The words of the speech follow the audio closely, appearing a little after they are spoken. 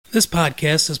This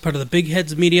podcast is part of the Big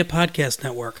Heads Media Podcast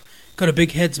Network. Go to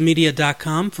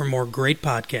bigheadsmedia.com for more great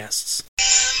podcasts.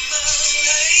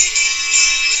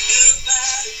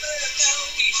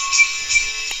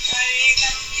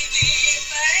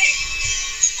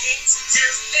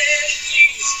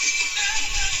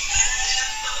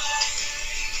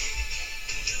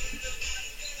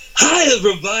 Hi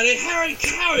everybody, Harry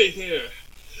Carey here,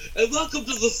 and welcome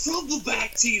to the From the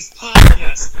Back Tees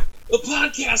podcast, a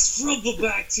podcast from the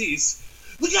Back Tees.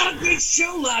 We got a great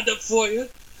show lined up for you.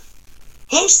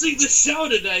 Hosting the show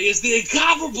today is the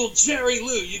incomparable Jerry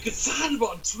Lou. You can find him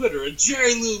on Twitter at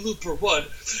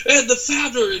JerryLouLooper1, and the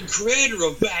founder and creator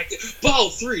of Ball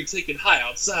 3 taking high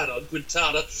outside on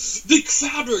Quintana, the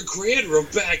founder and creator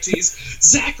of Back Tees,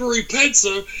 Zachary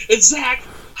Pencer. And Zach,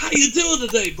 how you doing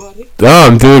today, buddy? Oh,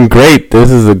 I'm doing great.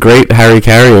 This is a great Harry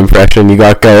Carey impression you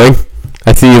got going.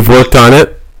 I see you've worked on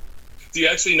it. Do you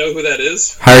actually know who that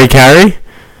is? Harry Carey?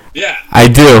 Yeah. I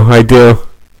do.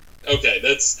 Okay,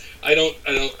 I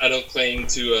don't claim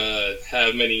to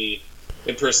have many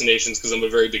impersonations because I'm a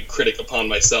very big critic upon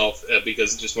myself,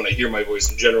 because just when I hear my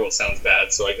voice in general it sounds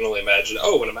bad, so I can only imagine,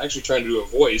 when I'm actually trying to do a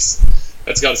voice,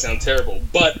 that's got to sound terrible.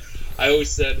 But I always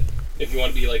said, if you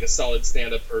want to be like a solid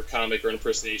stand-up or comic or an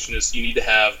impersonationist, you need to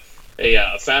have a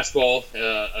fastball,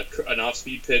 an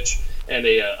off-speed pitch, and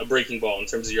a breaking ball in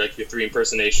terms of your three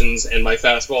impersonations. And my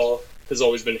fastball has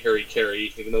always been Harry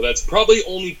Carey, even though that's probably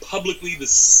only publicly the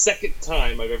second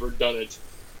time I've ever done it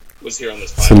was here on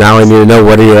this podcast. So now I need to know,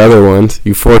 what are your other ones?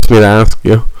 You forced me to ask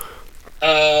you.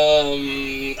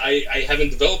 I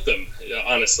haven't developed them,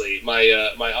 honestly.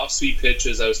 My off-speed pitch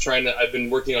is I've been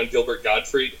working on Gilbert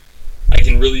Gottfried. I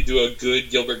can really do a good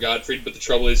Gilbert Gottfried, but the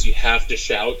trouble is you have to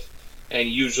shout, and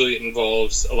usually it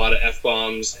involves a lot of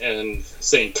F-bombs and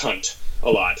saying cunt a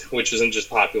lot, which isn't just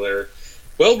popular,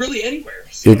 well, really anywhere.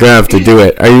 So. You're going to have to do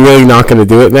it. Are you really not going to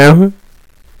do it now?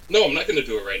 No, I'm not going to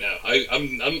do it right now.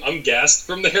 I'm gassed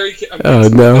from the Harry Carey. Oh,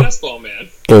 no. Fastball, man.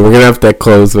 Okay, we're going to have to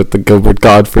close with the Gilbert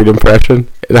Gottfried impression.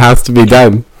 It has to be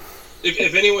done.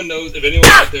 If anyone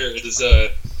out there is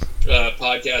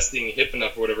podcasting hip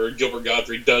enough or whatever, Gilbert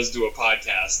Gottfried does do a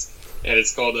podcast, and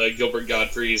it's called Gilbert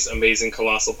Gottfried's Amazing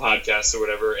Colossal Podcast or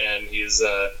whatever, and his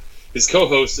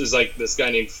co-host is this guy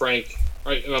named Frank.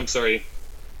 Right? I'm sorry.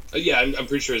 I'm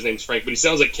pretty sure his name's Frank, but he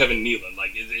sounds like Kevin Nealon.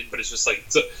 But it's just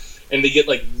and they get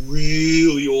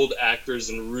really old actors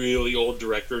and really old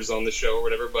directors on the show or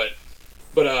whatever.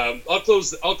 But I'll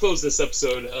close this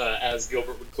episode as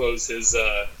Gilbert would close his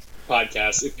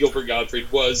podcast if Gilbert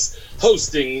Gottfried was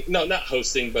closing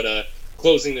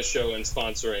the show and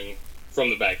sponsoring From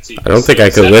the Back Tees. I don't think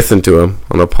I could listen to him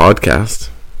on a podcast.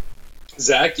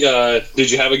 Zach,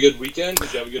 did you have a good weekend?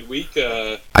 Did you have a good week?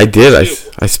 I did.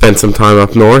 I spent some time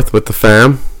up north with the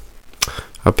fam,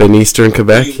 up in eastern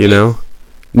Quebec, No.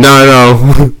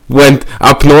 Went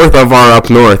up north of our up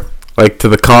north, to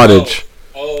the cottage.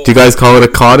 Oh. Do you guys call it a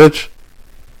cottage?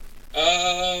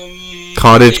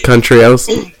 Cottage, country house?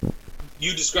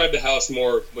 You described the house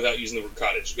more without using the word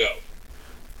cottage. Go.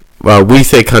 Well, we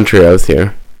say country house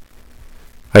here.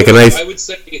 I would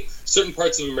say certain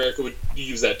parts of America would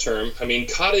use that term. I mean,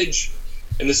 cottage,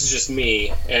 and this is just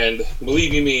me, and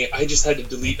believe you me, I just had to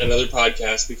delete another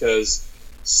podcast because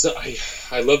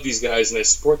I love these guys and I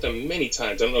support them many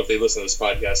times. I don't know if they listen to this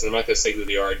podcast, and I'm not going to say who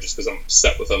they are just because I'm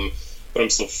upset with them, but I'm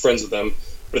still friends with them.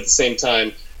 But at the same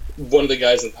time, one of the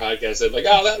guys in the podcast said,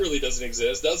 that really doesn't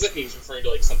exist. Does it? He was referring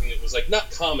to something that was not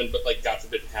common, but God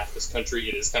forbid in half this country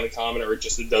it is kind of common, or it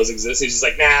does exist. He's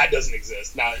just nah, it doesn't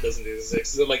exist. Nah, it doesn't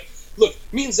exist. So I'm look,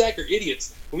 me and Zach are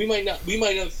idiots. We might not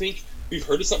think we've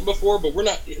heard of something before, but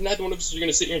neither one of us are going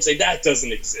to sit here and say that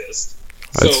doesn't exist.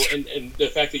 And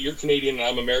the fact that you're Canadian and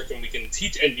I'm American, we can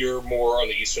teach, and you're more on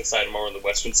the eastern side and more on the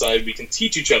western side, we can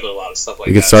teach each other a lot of stuff like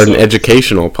that. You can start an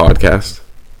educational podcast.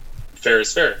 Fair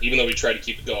is fair, even though we try to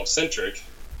keep it golf-centric,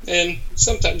 and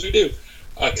sometimes we do.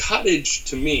 A cottage,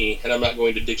 to me, and I'm not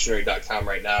going to dictionary.com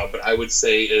right now, but I would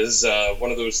say is one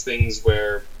of those things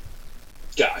where,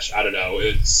 gosh, I don't know,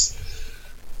 it's...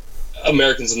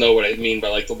 Americans know what I mean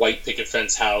by the white picket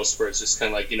fence house, where it's just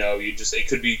kind of it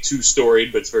could be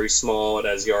two-storied, but it's very small, it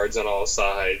has yards on all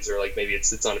sides, or maybe it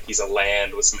sits on a piece of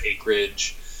land with some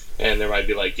acreage, and there might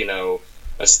be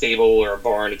a stable or a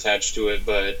barn attached to it,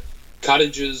 but...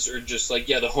 Cottages are just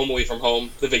the home away from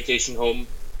home, the vacation home.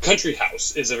 Country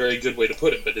house is a very good way to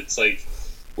put it, but it's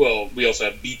we also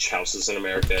have beach houses in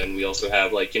America, and we also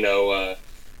have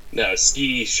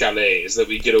ski chalets that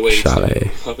we get away to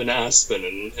up in Aspen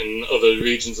and other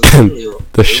regions of Europe.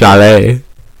 The chalet.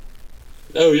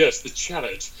 Oh yes, the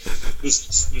chalet. The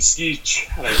ski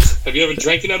chalet. Have you ever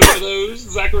drank out of one of those,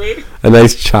 Zachary? A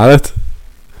nice chalet?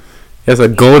 Yes, a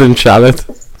golden shallot.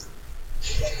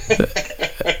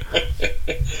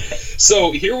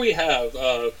 So here we have.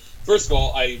 First of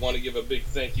all, I want to give a big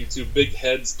thank you to Big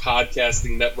Heads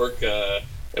Podcasting Network.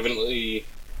 Evidently,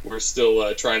 we're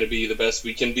still trying to be the best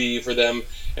we can be for them.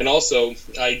 And also,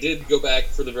 I did go back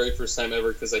for the very first time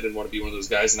ever because I didn't want to be one of those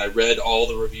guys, and I read all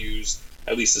the reviews,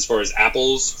 at least as far as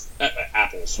Apple's.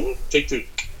 Take two.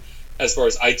 As far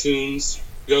as iTunes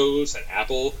goes and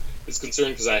Apple is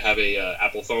concerned, because I have a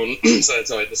Apple phone, so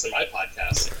that's how I listen to my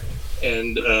podcast.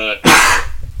 And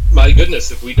my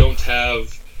goodness, if we don't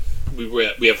have,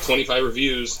 we have 25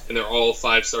 reviews, and they're all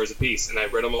 5 stars apiece. And I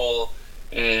read them all,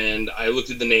 and I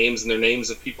looked at the names, and they're names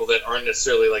of people that aren't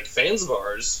necessarily like fans of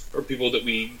ours or people that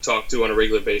we talk to on a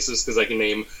regular basis. Because I can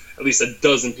name at least a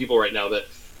dozen people right now that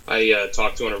I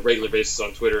talk to on a regular basis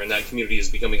on Twitter, and that community is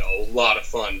becoming a lot of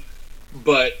fun.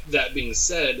 But that being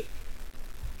said,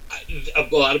 a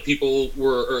lot of people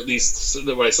were, or at least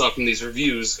what I saw from these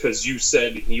reviews, because you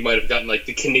said you might have gotten like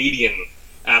the Canadian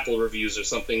Apple reviews or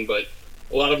something, but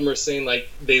a lot of them are saying like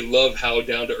they love how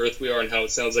down to earth we are and how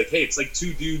it sounds like, hey, it's like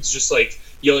two dudes just like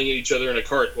yelling at each other in a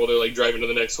cart while they're like driving to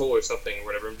the next hole or something or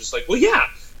whatever. I'm just like, well, yeah,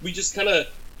 we just kind of,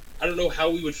 I don't know how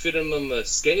we would fit in on the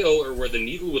scale or where the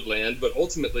needle would land, but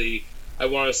ultimately I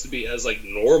want us to be as like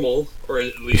normal, or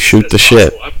at least shoot the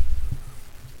shit.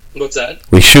 What's that?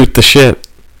 We shoot the shit.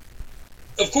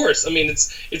 Of course. I mean,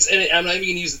 it's, and I'm not even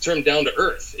going to use the term down to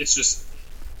earth. It's just,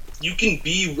 you can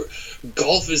be,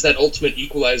 golf is that ultimate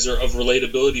equalizer of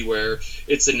relatability where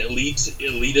it's an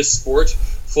elitist sport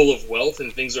full of wealth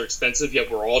and things are expensive, yet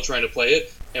we're all trying to play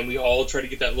it, and we all try to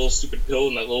get that little stupid pill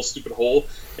in that little stupid hole,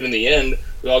 and in the end,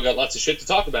 we all got lots of shit to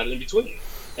talk about in between.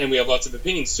 And we have lots of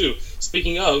opinions, too.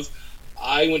 Speaking of,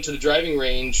 I went to the driving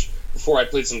range before I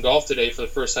played some golf today for the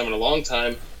first time in a long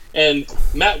time, and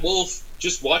Matt Wolf,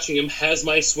 just watching him, has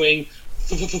my swing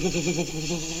fudged.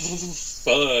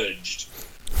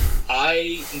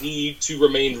 I need to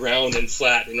remain round and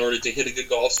flat in order to hit a good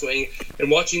golf swing.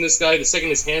 And watching this guy, the second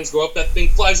his hands go up, that thing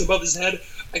flies above his head.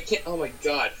 I can't. Oh my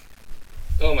god.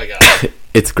 Oh my god.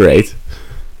 It's great.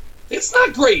 It's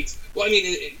not great. Well, I mean,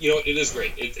 it is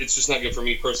great. It's just not good for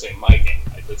me personally in my game.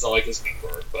 That's all I can speak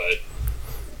for. But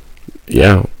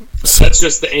yeah. That's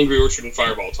just the Angry Orchard and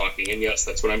Fireball talking, and yes,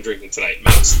 that's what I'm drinking tonight,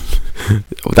 mix.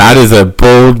 That is a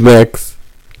bold mix.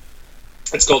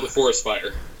 It's called the Forest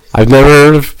Fire. I've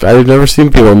never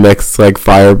seen people mix like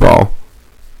Fireball.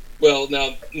 Well,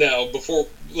 now, before,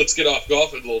 let's get off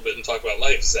golf a little bit and talk about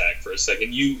life, Zach, for a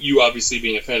second. You obviously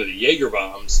being a fan of the Jaeger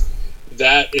bombs,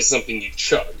 that is something you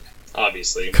chug,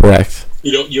 obviously. Correct.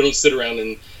 You don't sit around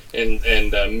and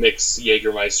mix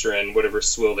Jägermeister and whatever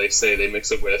swill they say they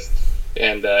mix it with,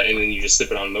 and then you just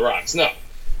sip it on the rocks. No.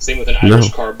 Same with an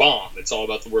Irish car bomb. It's all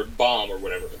about the word bomb or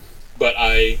whatever. But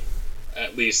I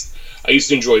used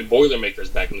to enjoy Boilermakers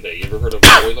back in the day. You ever heard of a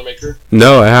Boilermaker?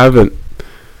 No, I haven't.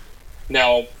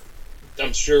 Now,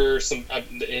 I'm sure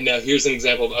now here's an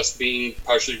example of us being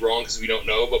partially wrong because we don't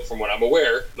know, but from what I'm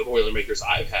aware, the Boilermakers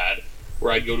I've had,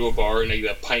 where I'd go to a bar and I'd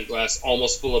get a pint glass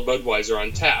almost full of Budweiser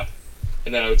on tap,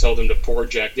 and then I would tell them to pour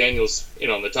Jack Daniels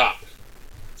in on the top.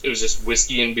 It was just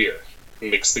whiskey and beer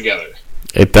mixed together.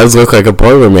 It does look like a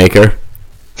Boilermaker.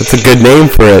 That's a good name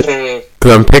for it,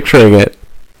 because I'm picturing it.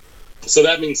 So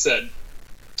that being said,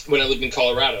 when I lived in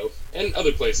Colorado and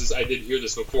other places, I did hear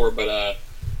this before, but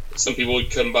some people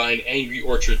would combine Angry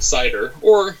Orchard cider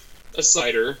or a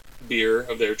cider beer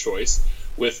of their choice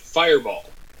with Fireball,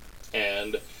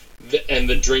 and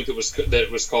the drink that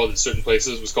was called at certain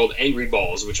places was called Angry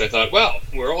Balls, which I thought, well,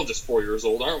 we're all just 4 years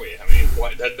old, aren't we? I mean,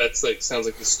 that's like sounds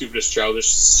like the stupidest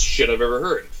childish shit I've ever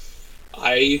heard.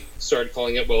 I started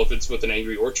calling it, well, if it's with an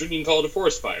Angry Orchard, you can call it a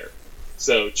Forest Fire.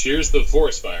 So, cheers to the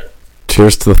Forest Fire.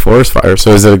 Cheers to the Forest Fire.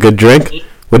 So, is it a good drink? Mm-hmm.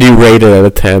 What do you rate it out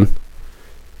of 10?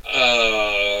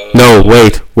 No,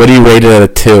 wait. What do you rate it out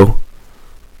of 2?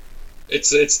 It's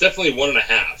definitely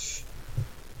 1.5.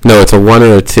 No, it's a 1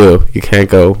 or a 2. You can't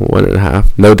go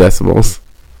 1.5. No decimals.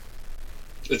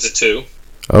 It's a 2.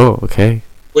 Oh, okay.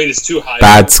 Wait, it's too high.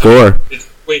 Bad score.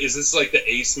 Wait, is this like the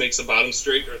ace makes a bottom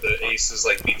straight, or the ace is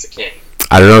like beats a king?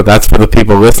 I don't know. That's for the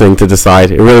people listening to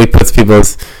decide. It really puts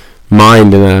people's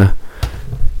mind in a...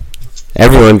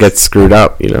 Everyone gets screwed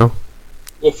up, you know?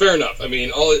 Well, fair enough. I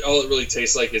mean, all it really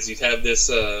tastes like is you have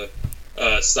this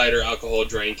cider alcohol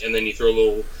drink, and then you throw a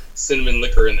little cinnamon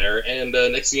liquor in there, and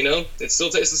next thing you know, it still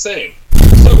tastes the same.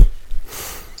 So,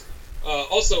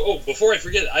 also, before I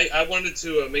forget, I wanted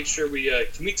to make sure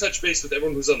can we touch base with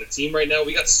everyone who's on the team right now?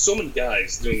 We got so many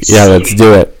guys doing let's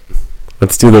do it.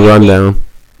 Let's do the rundown.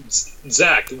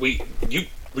 Zach, we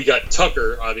got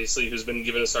Tucker, obviously, who's been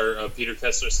giving us our Peter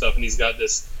Kessler stuff, and he's got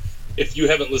this if you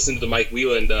haven't listened to the Mike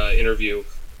Wheeland interview,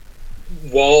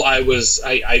 while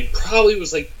I probably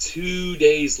was like 2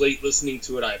 days late listening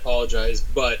to it. I apologize,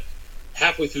 but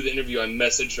halfway through the interview, I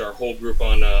messaged our whole group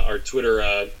on our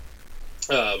Twitter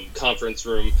conference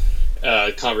room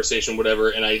conversation, whatever,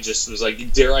 and I just was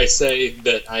like, dare I say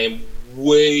that I am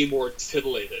way more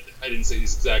titillated. I didn't say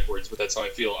these exact words, but that's how I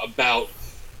feel about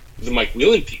the Mike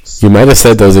Wheelan piece. You might have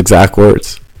said those exact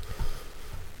words.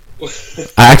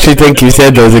 I actually think you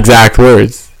said those exact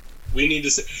words. We need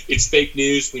to see, it's fake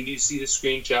news. We need to see the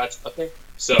screenshots. Okay,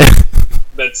 so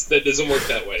that doesn't work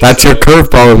that way. That's your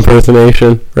curveball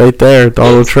impersonation right there,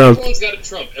 Donald Trump. Everyone's got a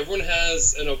Trump. Everyone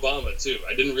has an Obama too.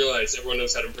 I didn't realize everyone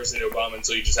knows how to impersonate Obama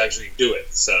until you just actually do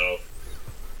it. So,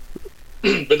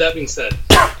 but that being said,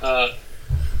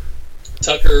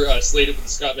 Tucker slated for the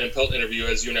Scott Van Pelt interview,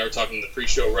 as you and I were talking in the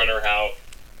pre-show runner, how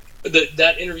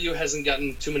that interview hasn't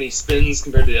gotten too many spins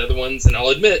compared to the other ones, and I'll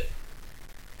admit,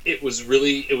 it was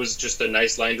just a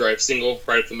nice line drive single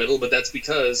right up the middle, but that's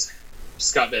because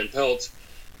Scott Van Pelt,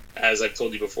 as I've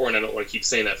told you before, and I don't want to keep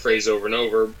saying that phrase over and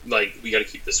over, like, we got to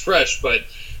keep this fresh, but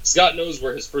Scott knows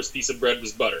where his first piece of bread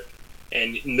was buttered,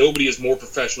 and nobody is more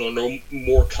professional, no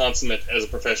more consummate as a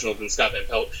professional than Scott Van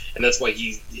Pelt, and that's why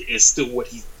he is still what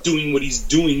he's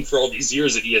doing for all these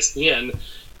years at ESPN.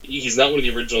 He's not one of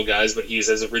the original guys, but he's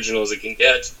as original as it can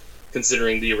get,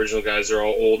 considering the original guys are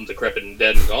all old and decrepit and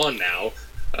dead and gone now.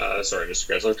 Sorry, Mr.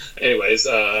 Kressler. Anyways,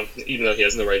 even though he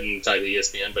has no right to tie to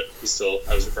ESPN, but he's still,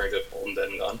 I was referring to old and dead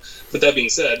and gone. But that being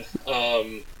said,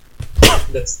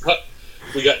 that's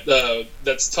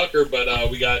Tucker,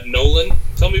 but we got Nolan.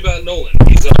 Tell me about Nolan.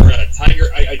 He's our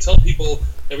Tiger. I tell people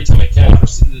every time I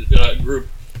catch group,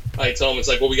 I tell them it's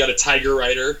like, well, we got a Tiger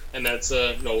writer, and that's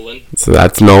Nolan. So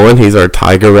that's Nolan. He's our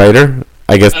Tiger writer.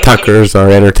 I guess Tucker's our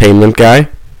entertainment guy.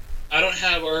 I don't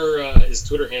have his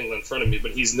Twitter handle in front of me,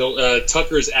 but he's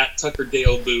Tucker's at Tucker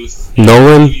Dale Booth.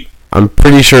 Nolan, I'm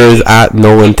pretty sure is at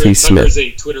Nolan T. Smith. Tucker's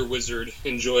a Twitter wizard.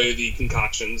 Enjoy the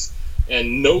concoctions.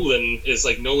 And Nolan is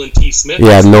like Nolan T. Smith.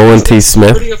 Yeah, Nolan T.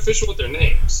 Smith. Pretty official with their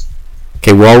names.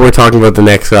 Okay, while we're talking about the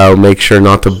next guy, I'll make sure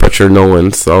not to butcher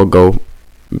Nolan, so I'll go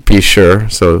be sure.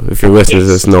 So if you're listening to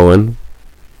this, Nolan,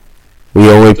 we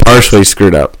only partially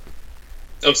screwed up.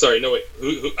 I'm sorry, no wait.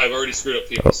 Who I've already screwed up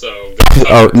people, so...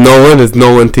 Nolan is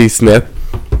Nolan T. Smith.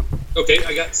 Okay,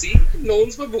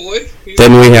 Nolan's my boy.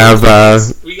 Then we have...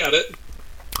 we got it.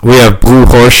 We have Blue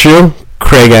Horseshoe,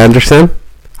 Craig Anderson.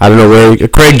 I don't know where...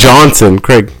 Craig Johnson.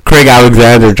 Craig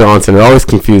Alexander Johnson. It always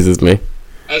confuses me.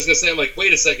 I was going to say, I'm like,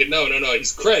 wait a second. No.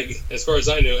 He's Craig, as far as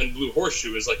I know, and Blue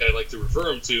Horseshoe is like I like to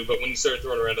refer him to, but when you start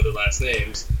throwing around other last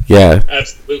names... Yeah.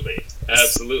 Absolutely.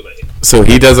 So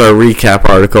he does our recap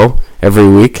article every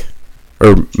week,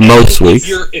 or most weeks.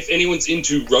 If anyone's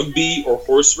into rugby or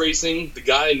horse racing, the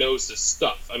guy knows his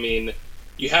stuff. I mean,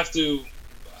 you have to...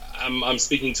 I'm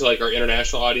speaking to like our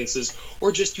international audiences,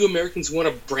 or just you Americans who want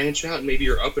to branch out and maybe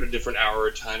you're up at a different hour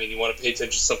or time and you want to pay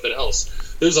attention to something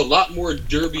else. There's a lot more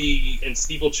derby and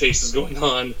steeplechases going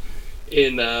on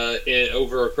in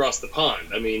over across the pond.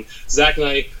 I mean, Zach and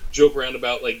I joke around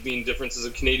about like being differences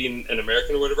of Canadian and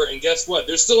American or whatever, and guess what?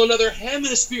 There's still another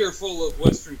hemisphere full of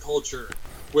Western culture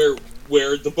where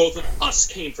the both of us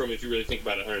came from, if you really think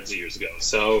about it, hundreds of years ago.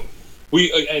 So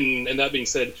and that being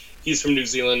said, he's from New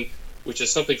Zealand, which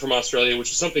is something from Australia, which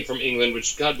is something from England,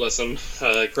 which, God bless him.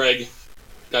 Craig,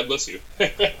 God bless you.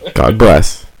 God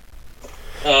bless.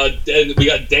 And we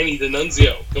got Danny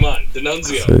D'Annunzio. Come on,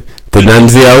 D'Annunzio.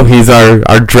 D'Annunzio, he's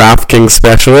our DraftKings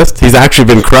specialist. He's actually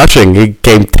been crushing. He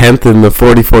came 10th in the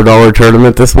 $44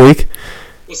 tournament this week.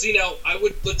 Well, see, now,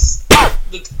 let's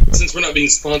since we're not being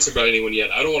sponsored by anyone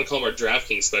yet, I don't want to call him our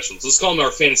DraftKings specialist. Let's call him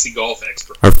our fantasy golf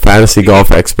expert. Our fantasy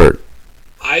golf expert.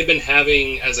 I've been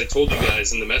having, as I told you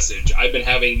guys in the message, I've been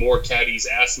having more caddies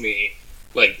ask me,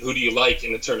 like, who do you like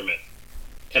in the tournament?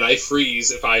 And I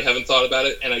freeze if I haven't thought about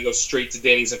it, and I go straight to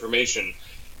Danny's information.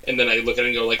 And then I look at it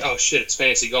and go, like, oh, shit, it's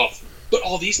fantasy golf. But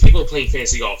all these people are playing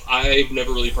fantasy golf. I've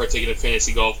never really partaken in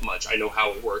fantasy golf much. I know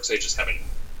how it works. I just haven't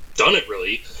done it,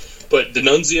 really. But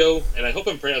D'Annunzio, and I hope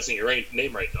I'm pronouncing your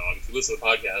name right, dog. If you listen to the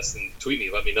podcast and tweet me,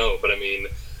 let me know. But, I mean...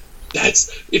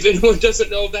 if anyone doesn't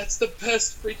know, that's the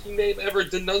best freaking name ever.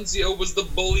 D'Annunzio was the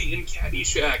bully in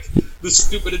Caddyshack, the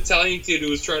stupid Italian kid who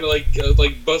was trying to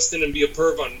like bust in and be a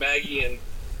perv on Maggie, and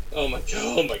oh my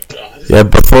god. Yeah,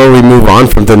 before we move on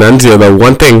from D'Annunzio, though,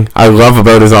 one thing I love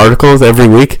about his articles every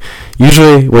week,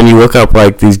 usually when you look up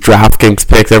like these DraftKings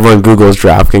picks, everyone Googles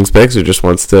DraftKings picks or just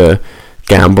wants to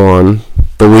gamble on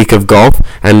the week of golf,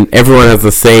 and everyone has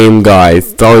the same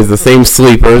guys. It's always the same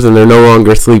sleepers, and they're no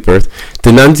longer sleepers.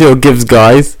 D'Annunzio gives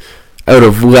guys out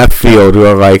of left field who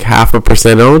are like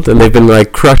 0.5% owned, and they've been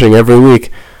like crushing every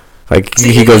week. Like,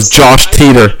 he goes, Josh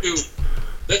Teeter.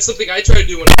 That's something I try to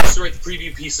do when I used to write the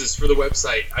preview pieces for the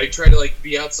website. I try to, like,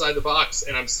 be outside the box,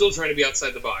 and I'm still trying to be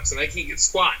outside the box, and I can't get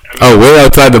squat. We're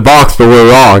outside the box, but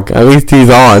we're wrong. At least he's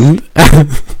on.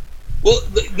 Well,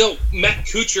 no, Matt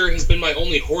Kuchar has been my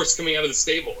only horse coming out of the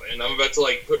stable, and I'm about to,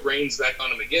 like, put reins back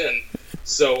on him again.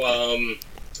 So,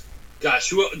 gosh,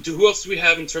 who else do we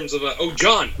have in terms of...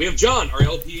 John. We have John, our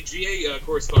LPGA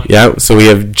correspondent. Yeah, so we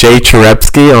have Jay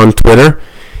Cherepsky on Twitter.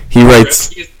 He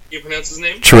writes... You pronounce his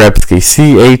name? Cherepsky.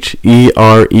 Cherepsky.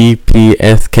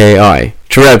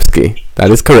 Cherepsky.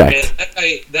 That is correct.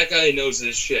 Man, that guy knows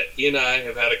his shit. He and I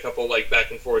have had a couple, like,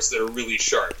 back and forths that are really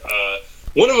sharp.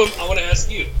 One of them I want to ask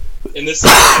you. And this,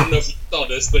 I don't know if you saw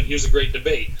this, but here's a great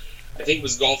debate. I think it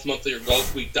was Golf Monthly or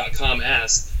GolfWeek.com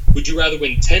asked, would you rather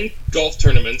win 10 golf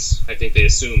tournaments? I think they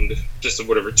assumed just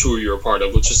whatever tour you're a part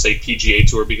of. Let's just say PGA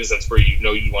Tour, because that's where you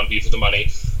know you want to be for the money.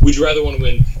 Would you rather want to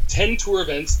win 10 tour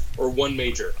events or one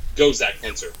major? Go, Zach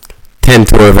Pencer. 10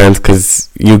 tour events, because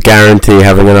you guarantee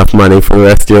having enough money for the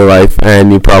rest of your life,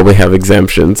 and you probably have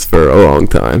exemptions for a long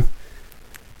time.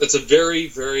 That's a very,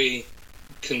 very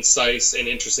concise and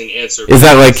interesting answer. Is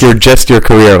that like your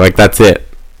career? Like, that's it?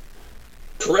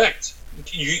 Correct.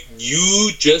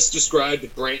 You just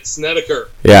described Brandt Snedeker.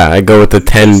 Yeah, I go with the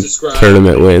 10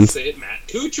 tournament wins. Say it, Matt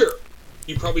Kuchar.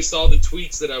 You probably saw the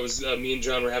tweets that I was, me and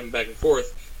John were having back and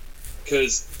forth,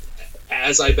 because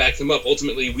as I backed him up,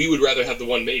 ultimately we would rather have the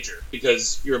one major,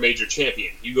 because you're a major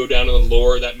champion. You go down to the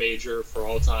lore of that major for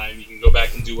all time. You can go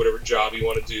back and do whatever job you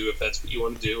want to do if that's what you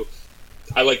want to do.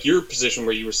 I like your position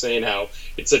where you were saying how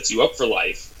it sets you up for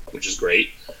life, which is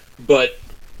great, but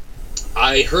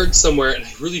I heard somewhere, and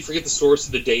I really forget the source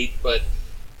of the date, but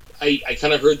I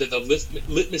kind of heard that the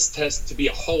litmus test to be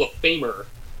a Hall of Famer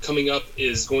coming up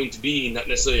is going to be not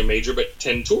necessarily a major, but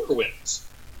 10 tour wins.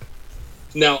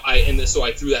 Now, so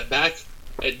I threw that back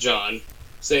at John,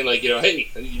 saying, like, hey,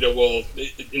 well,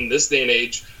 in this day and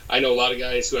age, I know a lot of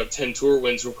guys who have 10 tour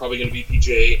wins who are probably going to be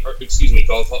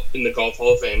golf in the Golf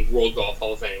Hall of Fame, World Golf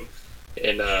Hall of Fame,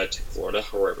 in Florida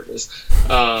or wherever it is.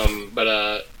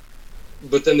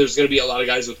 But then there's going to be a lot of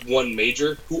guys with one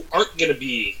major who aren't going to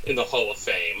be in the Hall of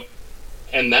Fame.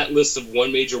 And that list of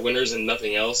one major winners and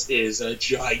nothing else is a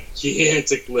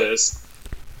gigantic list.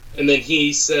 And then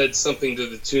he said something to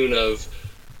the tune of,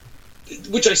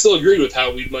 which I still agreed with,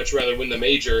 how we'd much rather win the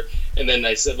major. And then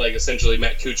I said, like, essentially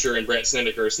Matt Kuchar and Brandt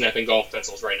Snedeker are snapping golf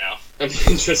pencils right now. I mean,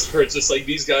 it's just like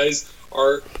these guys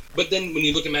are. But then when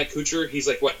you look at Matt Kuchar, he's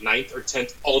like, what, 9th or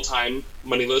 10th all-time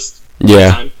money list?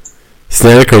 Yeah.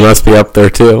 Snedeker must be up there,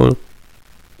 too.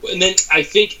 And then I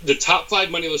think the top 5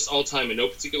 money lists all-time in no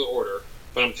particular order,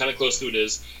 but I'm kind of close to it,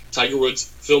 is Tiger Woods,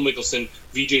 Phil Mickelson,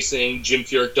 Vijay Singh, Jim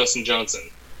Furyk, Dustin Johnson.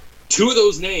 2 of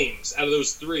those names out of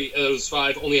those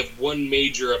 5 only have one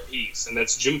major apiece, and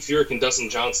that's Jim Furyk and Dustin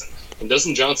Johnson. And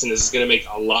Dustin Johnson is going to make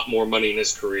a lot more money in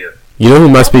his career. You know who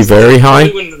must be very high?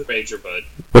 Win the major, bud.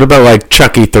 What about, like,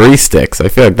 Chucky Three Sticks? I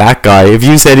feel like that guy, if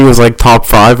you said he was, like, top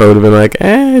 5, I would have been like,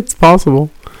 it's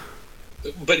possible.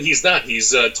 But he's not.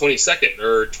 He's 22nd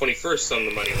or 21st on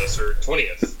the money list, or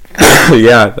 20th.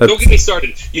 Yeah. Don't get me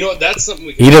started. You know what? That's something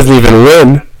we can... He doesn't even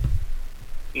win.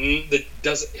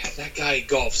 That guy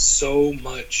golfs so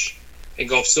much, and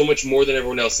golfs so much more than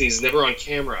everyone else. And he's never on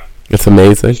camera. It's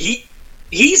amazing.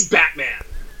 He's Batman.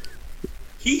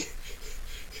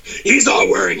 He's not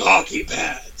wearing hockey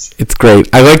pads. It's great.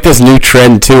 I like this new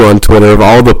trend, too, on Twitter of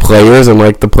all the players and,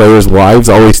 like, the players' wives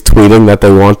always tweeting that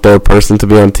they want their person to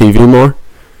be on TV more.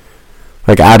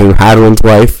 Like Adam Hadwin's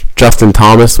wife, Justin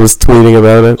Thomas, was tweeting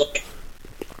about it.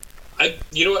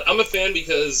 You know what? I'm a fan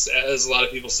because, as a lot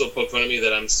of people still poke fun of me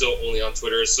that I'm still only on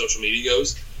Twitter as social media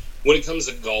goes, when it comes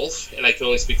to golf, and I can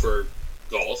only speak for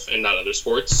golf and not other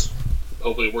sports,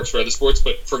 hopefully it works for other sports,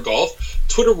 but for golf,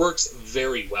 Twitter works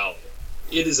very well.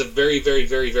 It is a very, very,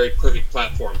 very, very perfect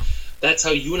platform. That's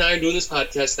how you and I are doing this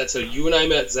podcast. That's how you and I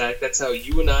met Zach. That's how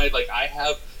you and I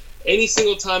have... Any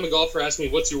single time a golfer asks me,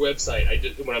 what's your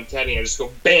website? When I'm caddying, I just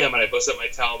go, bam, and I bust up my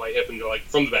towel on my hip and go, like,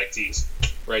 from the back tees.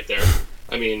 Right there.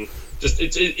 I mean, just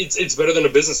it's better than a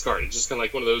business card. It's just kind of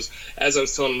like one of those, as I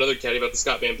was telling another caddy about the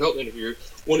Scott Van Pelt interview,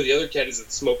 one of the other caddies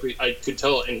that smoked, I could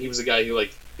tell, and he was a guy who,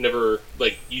 like,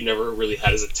 you never really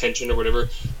had his attention or whatever.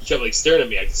 He kept, like, staring at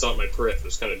me. I could saw it in my periphery. It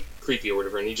was kind of creepy or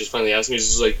whatever, and he just finally asked me, he's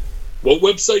just like, what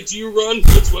website do you run?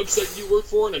 What website do you work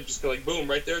for? And I'm just like, boom,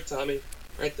 right there, Tommy.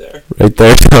 Right there. Right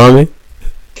there, Tommy.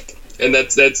 And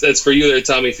that's for you there,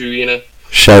 Tommy Fuina.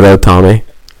 Shout out, Tommy.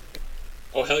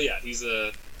 Oh, hell yeah.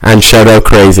 And shout out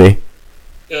Crazy.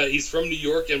 He's from New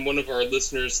York, and one of our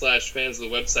listeners / fans of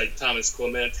the website, Thomas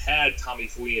Clement, had Tommy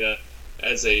Fuina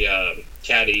as a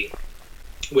caddy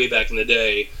way back in the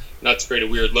day. not to create a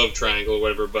weird love triangle or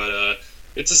whatever, but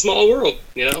it's a small world,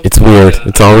 you know? It's weird.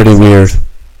 It's already weird.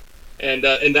 And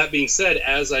that being said,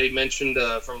 as I mentioned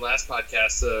from last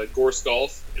podcast, Gorse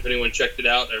Golf, if anyone checked it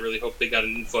out, I really hope they got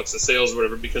an influx of sales or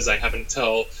whatever, because I happen to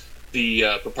tell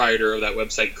the proprietor of that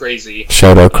website, Crazy.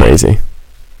 Shout out Crazy.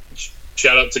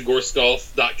 Shout out to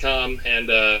gorsegolf.com, and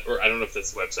or I don't know if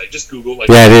that's the website. Just Google. Like,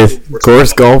 yeah, it is.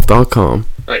 Gorsegolf.com.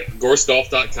 All right,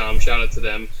 gorsegolf.com. Shout out to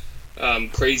them.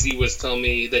 Crazy was telling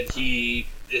me that he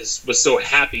was so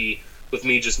happy with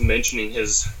me just mentioning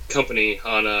his company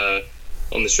on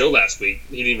the show last week.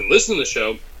 He didn't even listen to the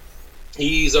show.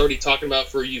 He's already talking about,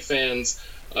 for you fans,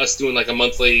 us doing like a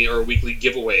monthly or weekly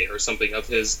giveaway or something of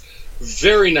his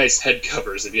very nice head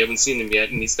covers, if you haven't seen them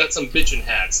yet. And he's got some bitchin'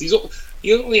 hats. He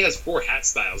only has 4 hat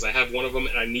styles. I have one of them,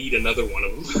 and I need another one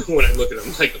of them when I look at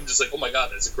them. Like, I'm just like, oh my god,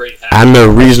 that's a great hat. And they're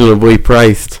reasonably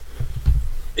priced.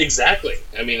 Exactly.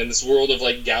 I mean, in this world of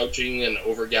like gouging and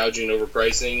over-gouging,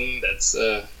 overpricing, that's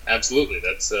absolutely,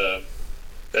 that's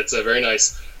very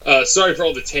nice. Sorry for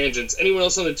all the tangents. Anyone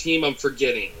else on the team I'm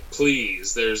forgetting?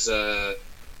 Please. There's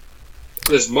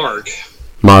Mark.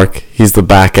 Mark, he's the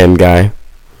back end guy.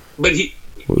 But he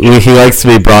likes to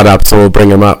be brought up, so we'll bring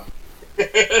him up.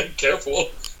 Careful.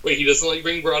 Wait, he doesn't like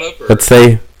being brought up? Or? Let's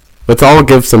all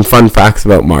give some fun facts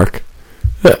about Mark.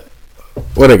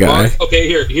 What a guy. Mark, okay,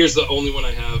 here's the only one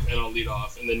I have, and I'll lead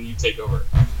off, and then you take over.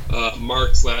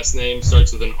 Mark's last name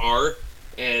starts with an R,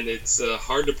 and it's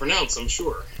hard to pronounce, I'm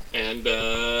sure. And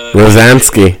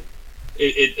Rozansky.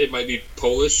 It might be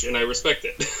Polish, and I respect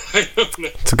it. I don't know.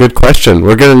 It's a good question.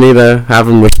 We're going to need to have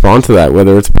him respond to that,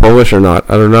 whether it's Polish or not.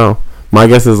 I don't know. My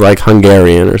guess is like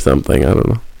Hungarian or something. I don't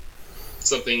know.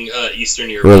 Something Eastern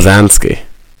European. Rozansky.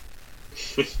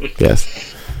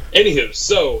 Yes. Anywho,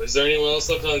 so is there anyone else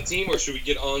left on the team, or should we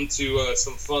get on to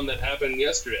some fun that happened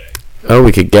yesterday? Oh,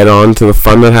 we could get on to the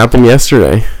fun that happened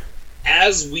yesterday.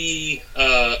 As we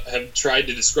have tried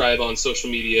to describe on social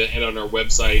media and on our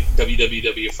website,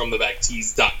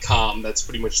 www.fromthebacktees.com, that's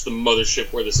pretty much the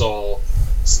mothership where this all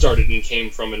started and came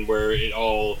from, and where it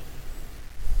all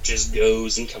just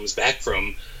goes and comes back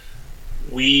from.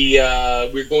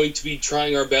 We're going to be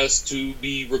trying our best to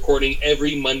be recording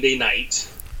every Monday night.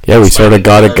 Yeah, we sort of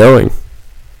got it going.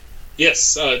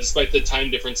 Yes, despite the time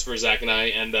difference for Zach and I,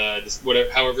 and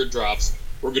however it drops,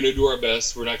 we're going to do our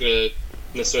best. We're not going to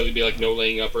necessarily be like No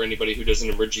Laying Up or anybody who does an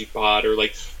emergency pod, or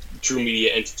like true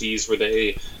media entities where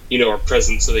they, are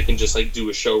present so they can just like do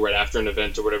a show right after an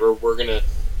event or whatever. We're going to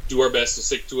do our best to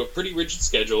stick to a pretty rigid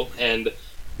schedule, and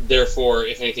therefore,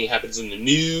 if anything happens in the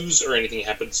news or anything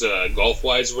happens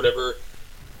golf-wise or whatever,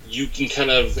 you can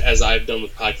kind of, as I've done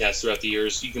with podcasts throughout the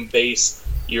years, you can base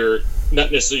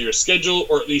not necessarily your schedule,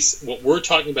 or at least what we're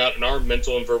talking about in our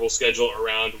mental and verbal schedule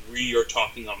around we are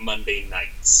talking on Monday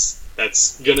nights.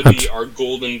 That's going to be our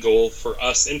golden goal for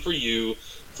us and for you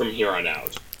from here on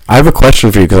out. I have a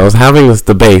question for you, because I was having this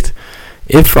debate.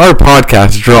 If our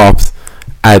podcast drops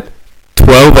at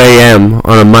 12 a.m.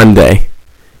 on a Monday,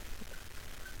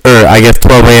 or I guess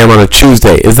 12 a.m. on a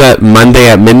Tuesday, is that Monday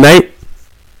at midnight?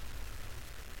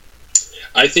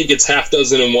 I think it's half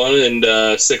dozen in one and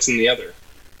 6 in the other.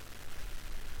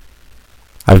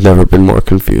 I've never been more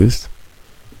confused.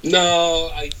 No,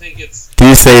 I think it's... Do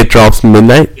you say it drops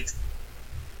midnight?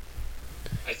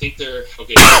 I think they're...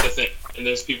 Okay, here's the thing. And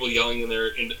there's people yelling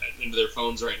into their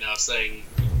phones right now saying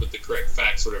with the correct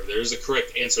facts or whatever. There is a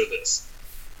correct answer to this.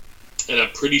 And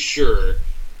I'm pretty sure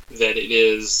that it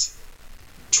is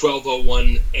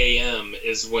 12:01 a.m.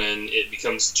 is when it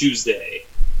becomes Tuesday.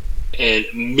 And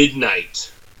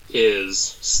midnight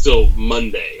is still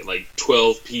Monday. Like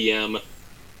 12 p.m.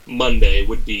 Monday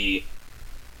would be...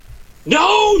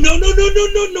 No! 12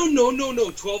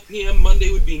 p.m. Monday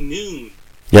would be noon.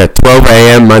 Yeah, 12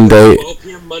 a.m. Monday. 12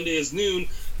 p.m. Monday is noon.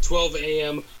 12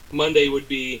 a.m. Monday would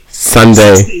be...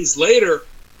 Sunday. 6 days later.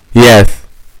 Yes.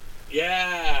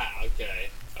 Yeah,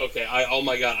 okay. Oh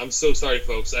my god, I'm so sorry,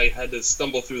 folks. I had to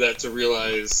stumble through that to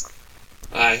realize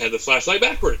I had the flashlight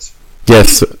backwards.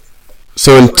 Yes.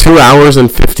 So in 2 hours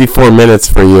and 54 minutes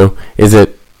for you, is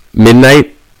it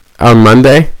midnight on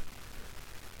Monday?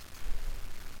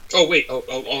 Oh, wait.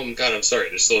 Oh, God, I'm sorry.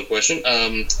 There's still a question.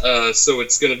 So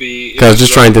it's going to be... I was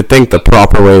just trying to think the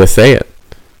proper way to say it.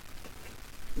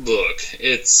 Look,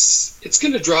 it's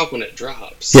going to drop when it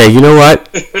drops. Yeah, you know what?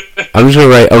 I'm just going to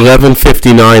write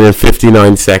 11:59 and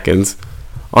 59 seconds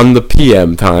on the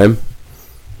PM time.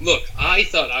 Look, I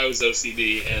thought I was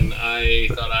OCD, and I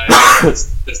thought I had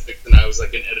statistics, and I was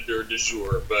like an editor du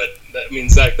jour. But,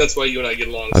 Zach, that's why you and I get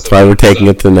along. That's why we're taking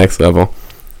it to the next level.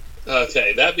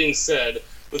 Okay, that being said,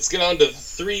 let's get on to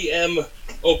 3M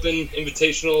Open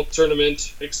Invitational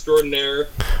Tournament Extraordinaire,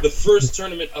 the first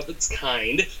tournament of its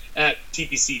kind at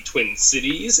TPC Twin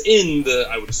Cities in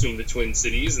I would assume the Twin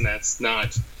Cities, and that's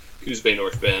not Coos Bay,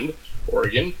 North Bend,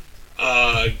 Oregon.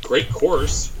 Great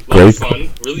course, a lot of fun.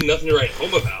 Really nothing to write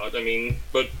home about. I mean,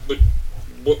 but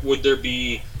what would there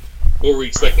be? What were we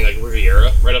expecting? Like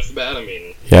Riviera right off the bat? I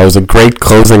mean, yeah, it was a great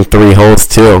closing 3 holes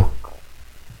too.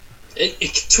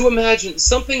 To imagine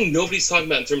something nobody's talking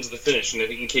about in terms of the finish, and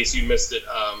in case you missed it,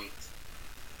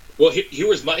 well, here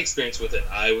was my experience with it.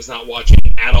 I was not watching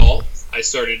at all. I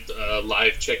started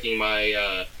live checking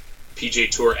my PGA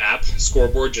Tour app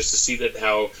scoreboard just to see that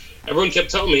how everyone kept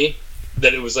telling me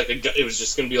that it was like it was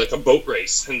just going to be like a boat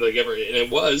race, and it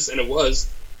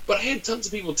was. But I had tons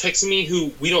of people texting me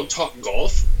who we don't talk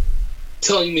golf,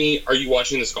 telling me, "Are you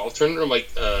watching this golf tournament?"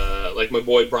 I'm like my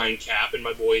boy Brian Cap and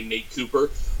my boy Nate Cooper.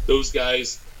 Those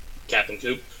guys, Cap and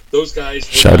Coop. Those guys.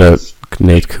 Shout out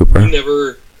Nate Cooper. We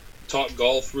never talk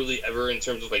golf really ever in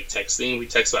terms of like texting. We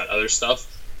text about other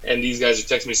stuff. And these guys are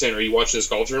texting me saying, "Are you watching this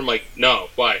golf tournament?" I'm like, "No,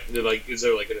 why?" They're like, "Is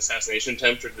there like an assassination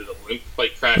attempt, or did a blimp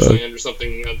like crash land or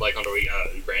something like on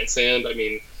the grandstand?" I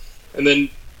mean, and then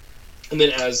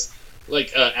as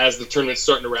the tournament's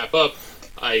starting to wrap up,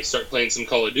 I start playing some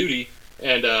Call of Duty,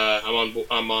 and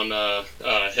I'm on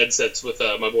headsets with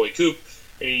my boy Coop,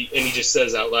 and he just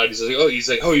says out loud, he's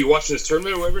like, "Oh, you watching this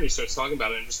tournament or whatever?" And he starts talking about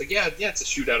it, and I'm just like, yeah, it's a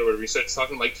shootout or whatever. He starts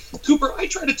talking, I'm like, "Cooper, I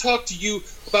try to talk to you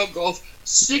about golf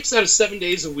 6 out of 7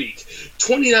 days a week,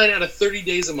 29 out of 30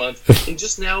 days a month, and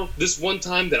just now, this one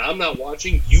time that I'm not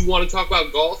watching, you want to talk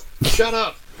about golf? Shut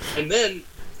up." And then,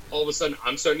 all of a sudden,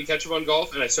 I'm starting to catch up on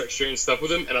golf, and I start sharing stuff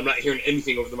with him, and I'm not hearing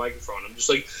anything over the microphone. I'm just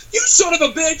like, "You son of a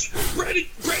bitch!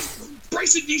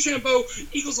 Bryson DeChambeau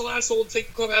eagles the last hole to take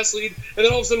the clubhouse lead," and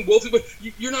then all of a sudden, Wolfie, "But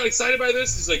you're not excited by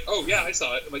this?" He's like, "Oh, yeah, I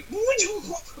saw it." I'm like,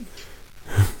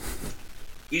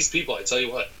 these people, I tell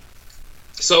you what.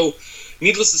 So,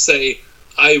 needless to say,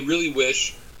 I really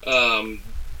wish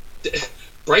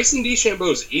Bryson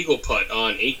DeChambeau's eagle putt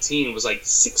on 18 was like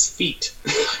 6 feet.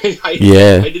 I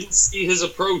didn't see his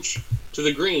approach to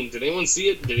the green. Did anyone see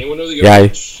it? Did anyone know the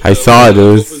approach? I saw it. It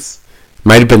was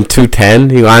might have been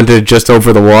 210. He landed just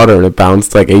over the water and it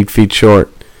bounced like 8 feet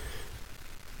short.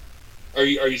 Are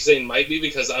you saying might be?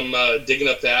 Because I'm digging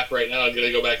up the app right now. I'm going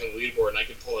to go back on the leaderboard and I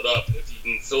can pull it up if you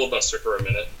can filibuster for a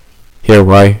minute. Here,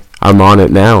 why? I'm on it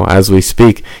now as we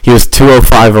speak. He was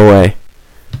 205 away.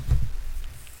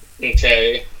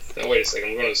 Okay. Now, wait a second.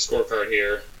 I'm going to the scorecard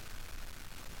here.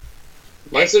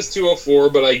 Mine says 204,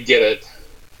 but I get it.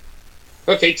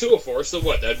 Okay, 204. So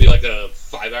what? That'd be like a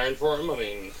 5-iron for him? I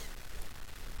mean...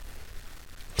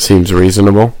 Seems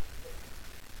reasonable.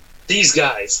 These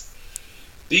guys.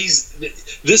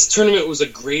 This tournament was a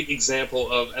great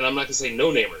example of... And I'm not going to say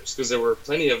no-namers, because there were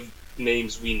plenty of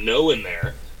names we know in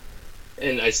there.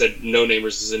 And I said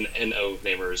no-namers is an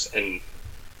N-O-namers, and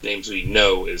names we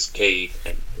know is K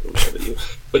and W.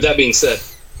 But that being said,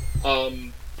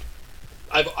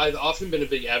 I've often been a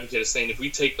big advocate of saying if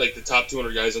we take like the top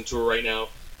 200 guys on tour right now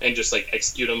and just like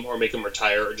execute them or make them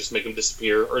retire or just make them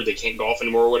disappear or they can't golf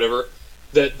anymore or whatever,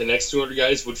 that the next 200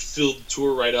 guys would fill the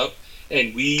tour right up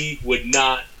and we would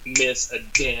not miss a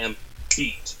damn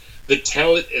beat. The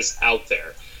talent is out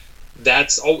there.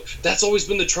 That's always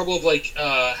been the trouble of like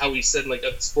how we said like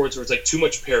at sports where it's like too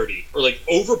much parity or like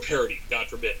over parity, God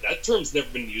forbid. That term's never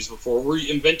been used before. We're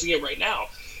inventing it right now.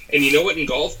 And you know what? In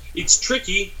golf, it's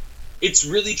tricky. It's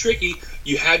really tricky.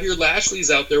 You have your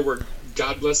Lashleys out there where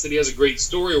God bless that he has a great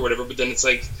story or whatever, but then it's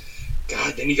like,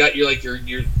 God, then you got your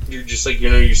just like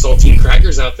your saltine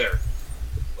crackers out there.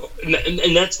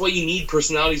 And that's why you need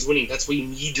personalities winning. That's why you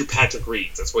need your Patrick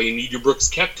Reeds. That's why you need your Brooks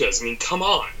Koepkas. I mean, come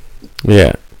on.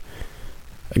 Yeah.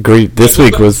 Agreed. This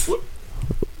week was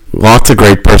lots of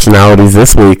great personalities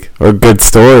this week, or good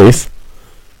stories.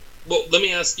 Well, let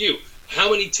me ask you, how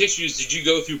many tissues did you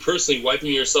go through personally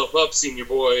wiping yourself up seeing your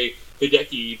boy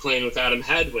Hideki playing with Adam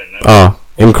Hadwin?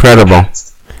 Incredible.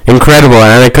 Incredible,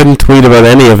 and I couldn't tweet about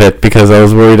any of it because I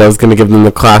was worried I was going to give them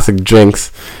the classic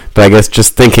jinx, but I guess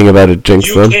just thinking about it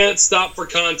jinxed them. You can't stop for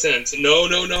content. No,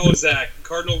 Zach.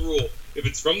 Cardinal rule. If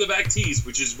it's from the back tees,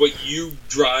 which is what you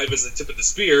drive as the tip of the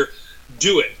spear,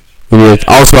 do it.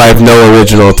 Also, I have no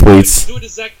original tweets. Do it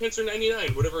as Zach Pincer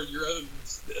 99, whatever your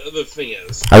other thing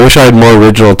is. I wish I had more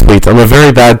original tweets. I'm a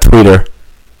very bad tweeter.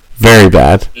 Very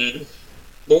bad. Mm-hmm.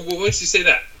 Well, what makes you say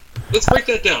that? Let's break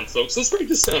that down, folks. Let's break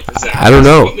this down for Zach. I don't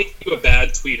know. What makes you a bad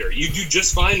tweeter? You do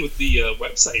just fine with the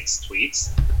website's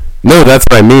tweets. No, that's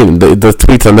what I mean. The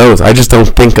tweets on those. I just don't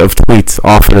think of tweets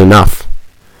often enough.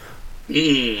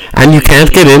 And you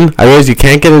can't get in. I realize you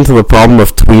can't get into the problem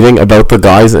of tweeting about the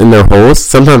guys in their holes.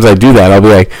 Sometimes I do that. I'll be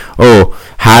like, oh,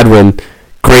 Hadwin,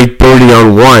 great birdie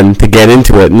on 1 to get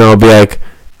into it. And I'll be like,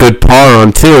 good par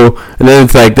on 2. And then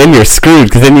it's like, then you're screwed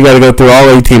because then you got to go through all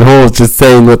 18 holes just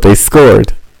saying what they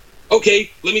scored.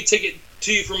 Okay, let me take it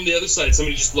to you from the other side.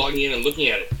 Somebody just logging in and looking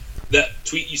at it. That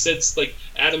tweet you said, like,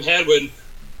 Adam Hadwin,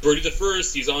 birdie the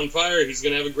first, he's on fire, he's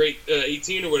going to have a great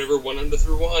 18 or whatever, 1 under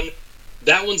through 1.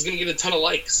 That one's going to get a ton of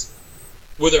likes.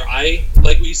 Whether I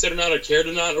like what you said or not, or cared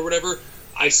or not, or whatever,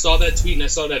 I saw that tweet and I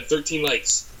saw it had 13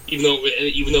 likes, even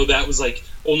though that was like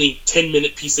only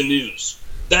 10-minute piece of news.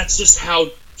 That's just how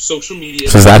social media.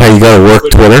 So is that how you got to work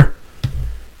Twitter?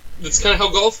 That's kind of how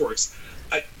golf works.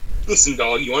 Listen,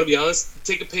 dog, you want to be honest?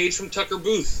 Take a page from Tucker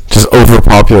Booth. Just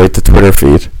overpopulate the Twitter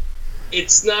feed.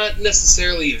 It's not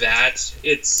necessarily that.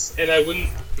 And I wouldn't.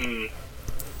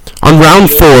 On round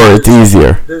 4, it's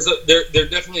easier. There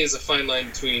definitely is a fine line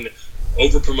between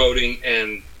over promoting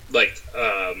and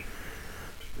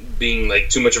being like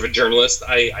too much of a journalist.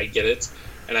 I get it,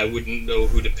 and I wouldn't know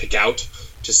who to pick out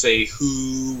to say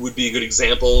who would be a good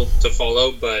example to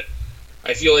follow. But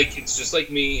I feel like it's just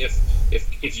like me.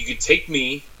 If you could take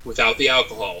me without the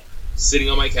alcohol, sitting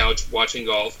on my couch watching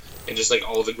golf, and just like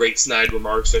all of the great snide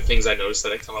remarks or things I noticed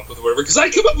that I come up with or whatever, because I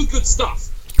come up with good stuff.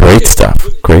 Great stuff.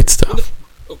 Great stuff.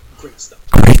 Great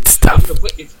stuff. Great stuff.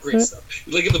 It's great stuff.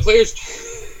 Like if the players.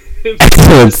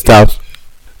 Excellent stuff.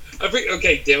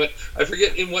 Okay, damn it. I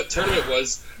forget in what tournament it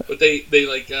was, but they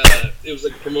like it was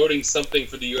like promoting something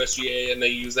for the USGA, and they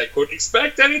used that quote,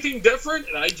 "Expect anything different?"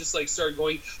 And I just like started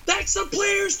going, "That's a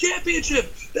Players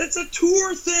Championship. That's a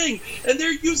tour thing," and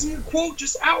they're using a quote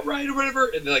just outright or whatever,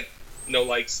 and they're like, no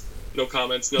likes. No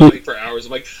comments, nothing for hours.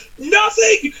 I'm like,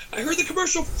 nothing! I heard the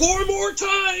commercial 4 more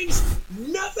times!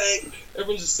 Nothing!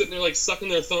 Everyone's just sitting there, like, sucking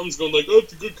their thumbs, going like, oh,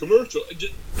 it's a good commercial.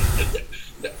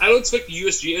 I don't expect the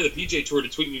USGA or the PGA Tour to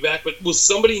tweet me back, but will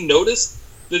somebody notice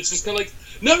that it's just kind of like,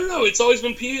 no, it's always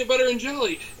been peanut butter and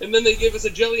jelly, and then they gave us a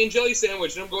jelly and jelly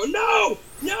sandwich, and I'm going, no,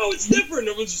 it's different. And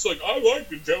everyone's just like, I like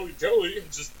the jelly.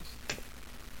 It's just...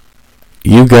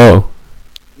 You go.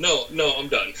 No, I'm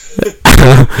done.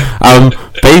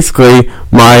 Basically,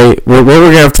 what we're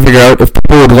gonna have to figure out, if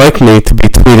people would like me to be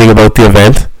tweeting about the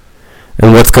event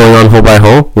and what's going on hole by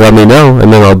hole, let me know,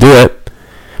 and then I'll do it.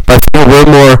 But I feel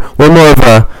we're more of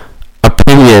a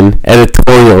opinion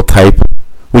editorial type.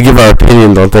 We give our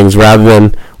opinions on things rather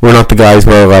than we're not the guys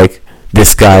where like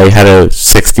this guy had a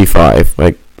 65.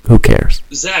 Like, who cares?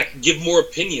 Zach, give more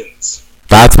opinions.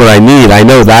 That's what I need. I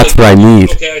know that's what I need.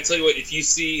 Okay, I tell you what. If you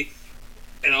see.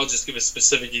 And I'll just give a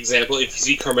specific example. If you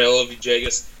see Carmelo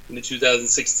Villegas in the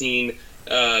 2016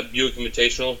 Buick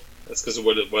Invitational, that's because of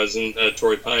what it was in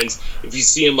Torrey Pines. If you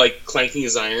see him like clanking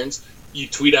his irons, you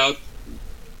tweet out,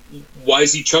 "Why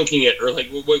is he chunking it?" Or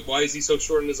like, "Why is he so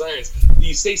short on his irons?"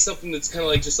 You say something that's kind of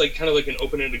like an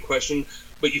open-ended question,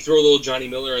 but you throw a little Johnny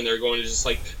Miller in there, going to just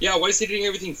like, "Yeah, why is he doing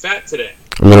everything fat today?"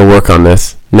 I'm gonna work on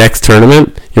this next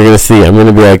tournament. You're gonna see. I'm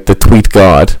gonna be like the tweet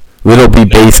god. Little B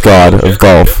base god of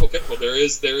golf. Well, there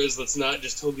is. Let's not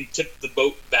just totally tip the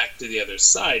boat back to the other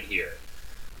side here.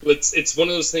 It's one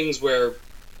of those things where.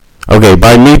 Okay,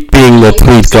 by me being the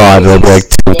tweet god, it'll be like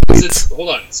 2 tweets. Hold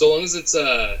on. So long as it's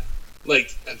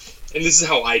like, and this is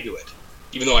how I do it,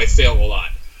 even though I fail a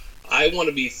lot. I want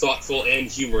to be thoughtful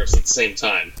and humorous at the same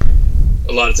time.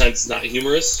 A lot of times it's not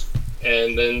humorous,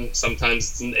 and then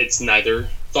sometimes it's neither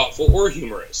thoughtful or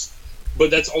humorous.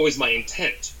 But that's always my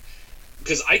intent.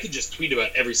 Because I could just tweet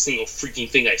about every single freaking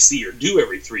thing I see or do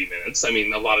every 3 minutes. I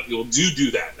mean, a lot of people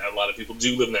do that. A lot of people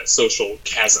do live in that social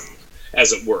chasm,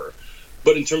 as it were.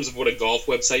 But in terms of what a golf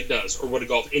website does, or what a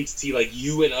golf entity like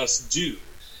you and us do,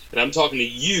 and I'm talking to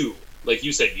you, like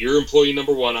you said, you're employee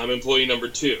number 1, I'm employee number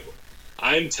 2.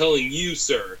 I'm telling you,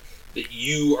 sir, that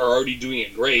you are already doing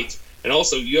it great, and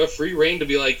also you have free reign to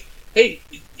be like, hey,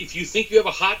 if you think you have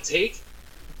a hot take,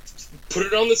 put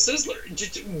it on the Sizzler.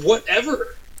 Just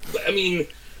whatever. I mean,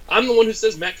 I'm the one who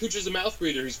says Matt Kuchar's a mouth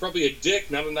breather. He's probably a dick,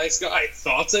 not a nice guy.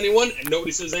 Thoughts, anyone? And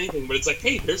nobody says anything. But it's like,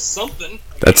 hey, there's something.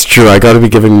 That's true. I got to be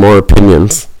giving more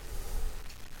opinions.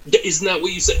 Isn't that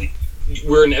what you said?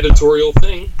 We're an editorial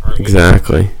thing, aren't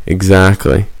we?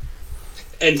 Exactly.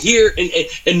 And here,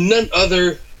 and none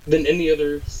other than any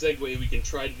other segue we can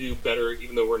try to do better,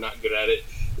 even though we're not good at it,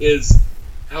 is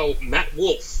how Matt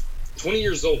Wolff, 20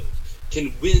 years old,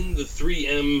 can win the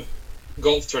 3M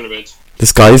golf tournament.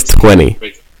 This guy is 20.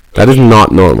 That is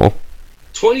not normal.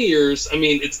 20 years. I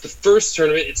mean, it's the first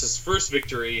tournament. It's his first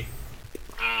victory.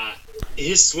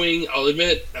 His swing, I'll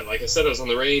admit, like I said, I was on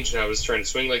the range and I was trying to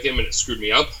swing like him and it screwed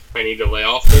me up. I need to lay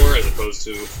off more as opposed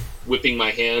to whipping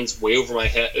my hands way over my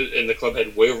head and the club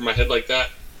head way over my head like that.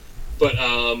 But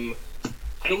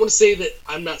I don't want to say that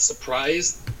I'm not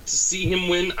surprised to see him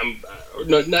win. I'm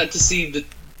not to say that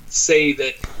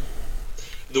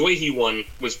the way he won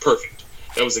was perfect.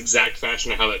 That was exact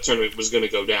fashion of how that tournament was going to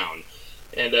go down.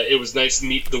 And it was nice to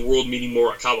meet the world meeting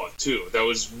Morikawa, too. That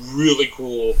was really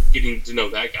cool getting to know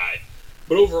that guy.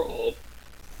 But overall,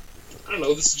 I don't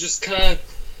know, this is just kind of...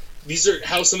 These are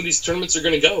how some of these tournaments are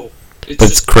going to go.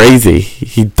 It's crazy.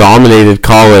 He dominated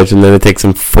college, and then it takes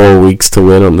him 4 weeks to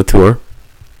win on the tour.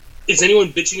 Is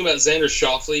anyone bitching about Xander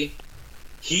Schauffele?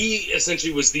 He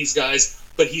essentially was these guys,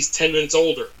 but he's 10 minutes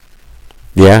older.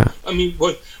 Yeah. I mean,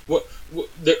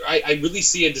 I really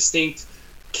see a distinct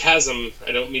chasm.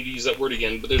 I don't mean to use that word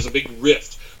again, but there's a big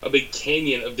rift, a big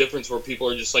canyon of difference where people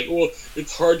are just like, well,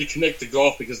 it's hard to connect to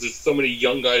golf because there's so many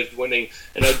young guys winning,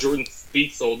 and now Jordan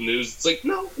Spieth's old news. It's like,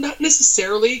 no, not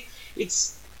necessarily.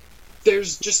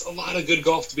 There's just a lot of good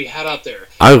golf to be had out there.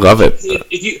 I love it.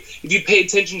 If you pay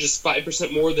attention just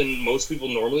 5% more than most people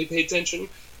normally pay attention,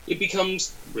 it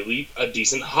becomes really a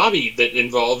decent hobby that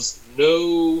involves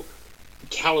no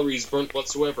calories burnt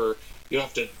whatsoever. You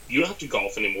don't have to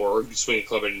golf anymore or swing a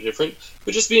club any different,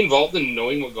 but just be involved in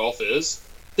knowing what golf is.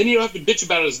 Then you don't have to bitch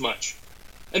about it as much.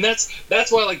 And that's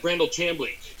why I like Brandel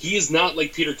Chambly. He is not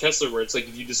like Peter Kessler, where it's like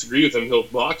if you disagree with him, he'll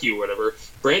block you or whatever.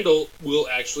 Brandel will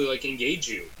actually like engage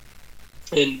you.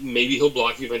 And maybe he'll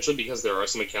block you eventually because there are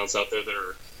some accounts out there that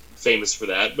are famous for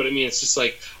that. But I mean, it's just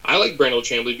like, I like Brandel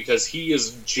Chambly because he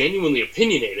is genuinely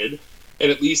opinionated and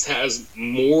at least has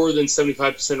more than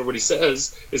 75% of what he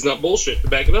says is not bullshit to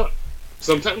back it up.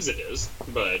 Sometimes it is,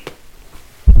 but...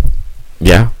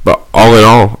 Yeah, but all in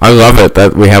all, I love it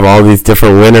that we have all these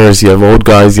different winners. You have old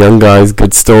guys, young guys,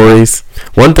 good stories.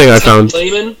 One thing I found...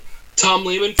 Tom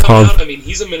Lehman coming out. I mean,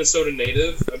 he's a Minnesota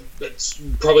native. That's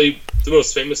probably the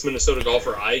most famous Minnesota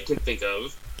golfer I can think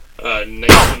of.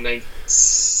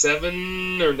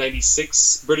 1997 or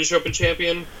 96 British Open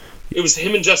champion. It was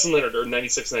him and Justin Leonard, or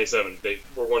 96, 97. They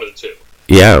were one of the two.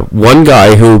 Yeah, one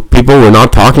guy who people were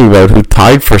not talking about who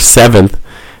tied for 7th,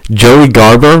 Joey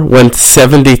Garber, went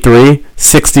 73,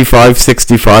 65,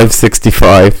 65,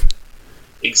 65.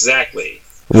 Exactly.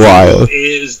 Wild. Who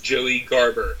is Joey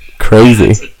Garber? Crazy.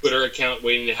 That's a Twitter account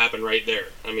waiting to happen right there.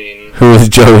 I mean... Who is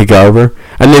Joey Garber?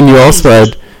 And then you also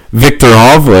had Victor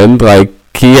Hovland, like,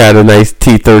 he had a nice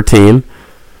T13.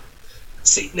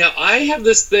 See, now I have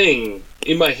this thing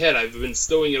in my head. I've been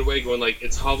stowing it away going like,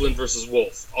 it's Hovland versus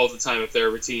Wolf all the time if they're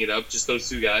ever teeing it up, just those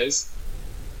two guys.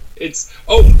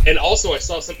 And also I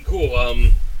saw something cool.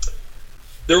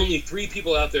 There are only 3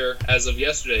 people out there as of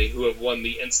yesterday who have won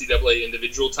the NCAA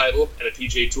individual title and a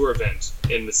PGA Tour event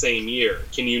in the same year.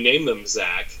 Can you name them,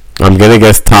 Zach? I'm going to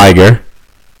guess Tiger.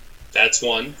 That's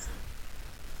one.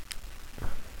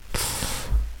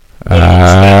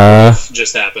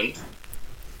 Just happened.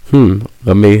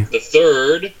 Let me... The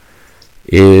third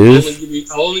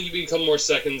is... I'll only give you a couple more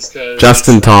seconds because...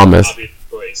 Justin Thomas. Obvious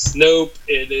choice. Nope,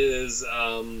 it is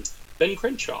Ben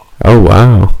Crenshaw. Oh,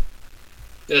 wow.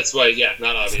 That's why, yeah,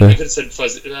 not obvious. I could have said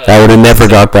Fuzzy. I would have never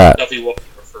got that. Duffy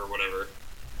Waldorf or whatever.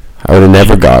 I would have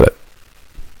never got it.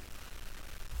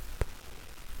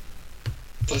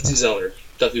 Fuzzy Zeller,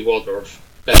 Duffy Waldorf.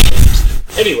 Bad names.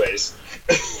 Anyways.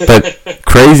 But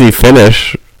crazy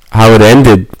finish. How it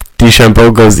ended.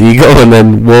 DeChambeau goes eagle, and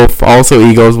then Wolf also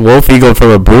eagles. Wolf eagled from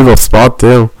a brutal spot,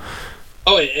 too.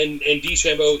 Oh, and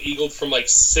DeChambeau eagled from like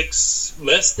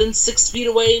less than 6 feet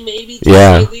away, maybe?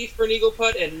 Slightly for an eagle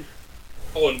putt, and...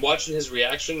 Oh, and watching his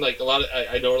reaction, like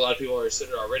I know a lot of people are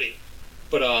sitting already,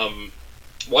 but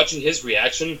watching his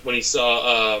reaction when he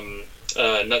saw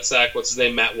Nutsack, what's his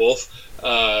name, Matt Wolf,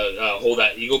 hold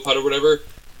that eagle putt or whatever,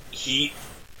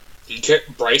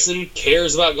 Bryson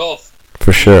cares about golf.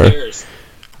 For sure. He cares.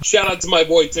 Shout out to my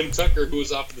boy Tim Tucker, who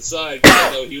was off to the side.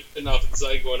 Although he was sitting off to the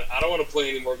side going, I don't want to play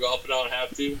any more golf, but I don't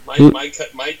have to.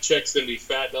 My check's gonna be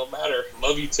fat, don't matter.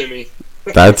 Love you, Timmy.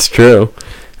 That's true.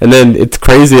 And then it's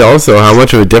crazy also how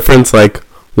much of a difference like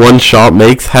one shot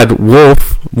makes. Had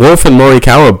Wolf and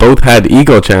Morikawa both had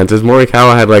eagle chances.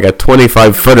 Morikawa had like a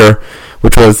 25-footer,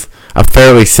 which was a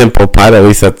fairly simple putt, at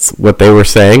least that's what they were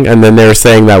saying. And then they were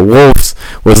saying that Wolf's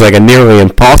was like a nearly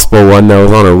impossible one that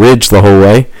was on a ridge the whole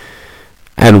way.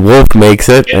 And Wolf makes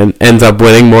it and ends up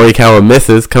winning. Morikawa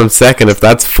misses, comes second. If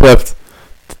that's flipped,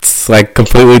 it's like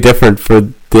completely different for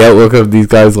the outlook of these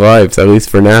guys' lives, at least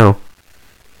for now.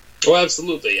 Oh,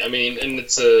 absolutely. I mean, and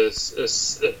it's a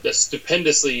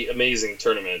stupendously amazing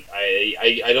tournament.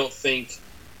 I don't think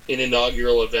an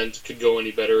inaugural event could go any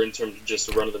better in terms of just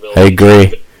a run-of-the-mill. I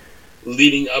agree.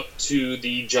 leading up to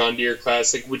the John Deere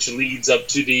Classic, which leads up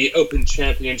to the Open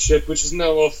Championship, which is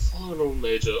now a final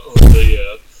major of the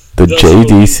year. The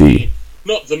JDC.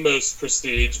 Not the most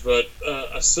prestige, but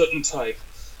a certain type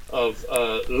of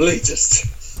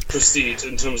latest prestige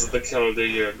in terms of the calendar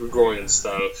year, Gregorian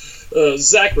style.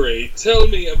 Zachary, tell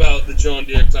me about the John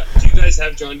Deere Classic. Do you guys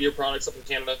have John Deere products up in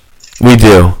Canada? We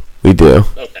do.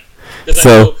 Okay. Because I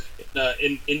know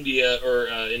in India or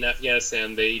in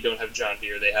Afghanistan, they don't have John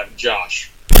Deere, they have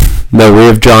Josh. No, we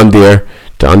have John Deere.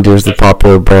 John Deere's the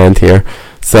popular brand here.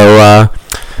 So,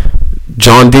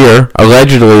 John Deere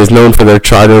allegedly is known for their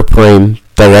charter plane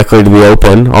directly to the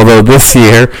Open, although this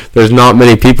year there's not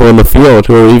many people in the field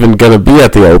who are even going to be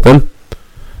at the Open.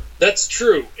 That's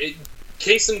true.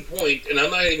 Case in point, and I'm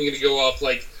not even going to go off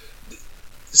like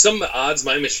some of the odds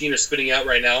my machine are spitting out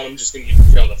right now, and I'm just going to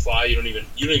give you on the fly. You don't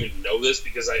even know this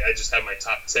because I just have my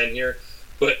top 10 here.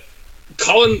 But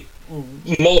Colin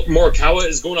Morikawa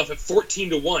is going off at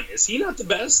 14-1. Is he not the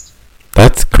best?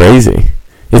 That's crazy.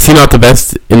 Is he not the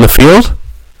best in the field?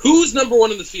 Who's number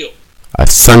one in the field?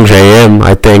 Sung J.M.,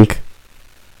 I think.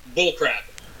 Bullcrap.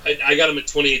 I got him at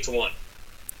 28-1.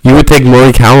 You would take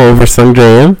Morikawa over Sung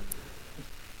J.M.?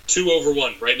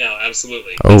 2-1 right now,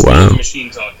 absolutely. Oh, wow. The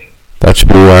machine talking. That should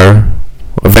be our...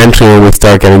 Eventually, when we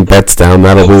start getting bets down,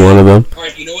 that'll be one of them.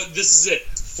 Alright, you know what? This is it.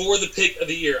 For the pick of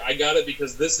the year, I got it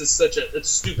because this is such it's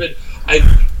stupid.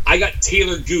 I got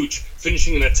Taylor Gooch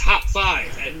finishing in the top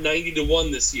 5 at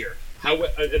 90-1 this year.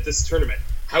 At this tournament.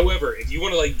 However, if you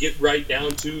want to get right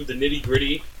down to the nitty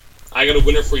gritty, I got a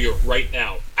winner for you right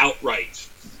now, outright.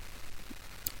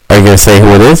 Are you gonna say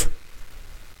who it is?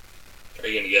 Are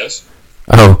you gonna guess?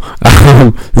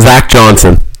 Oh, Zach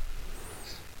Johnson.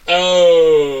 Oh,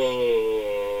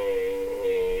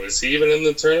 is he even in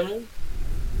the tournament?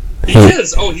 He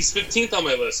is. Oh, he's 15th on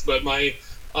my list, but my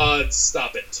odds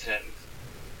stop at 10.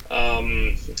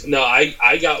 No,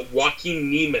 I got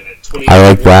Joaquin Neiman at 20. I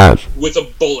like that. With a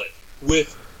bullet.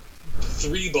 With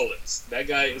 3 bullets. That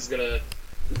guy is gonna...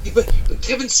 But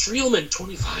Kevin Streelman,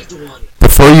 25-1.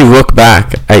 Before you look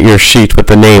back at your sheet with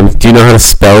the names, do you know how to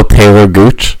spell Taylor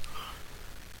Gooch?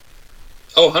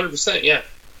 Oh, 100%, yeah.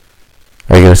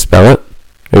 Are you going to spell it?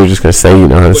 Or are you just going to say you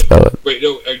know how to spell it? Wait,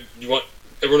 no, you want...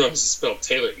 Everyone knows to spell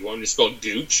Taylor. You want me to spell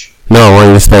Gooch? No, I want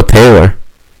you to spell Taylor.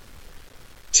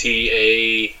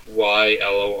 Taylor.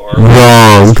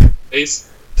 Wrong.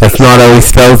 That's not how he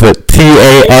spells it.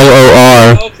 Taylor.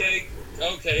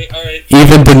 Okay, alright.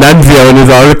 Even D'Annunzio in his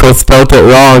article spelled it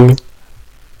wrong.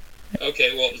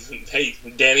 Okay, well, hey,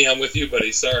 Danny, I'm with you,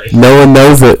 buddy. Sorry. No one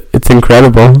knows it. It's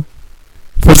incredible.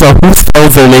 First of all, who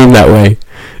spells their name that way?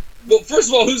 Well, first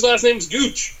of all, whose last name's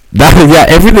Gooch? Yeah,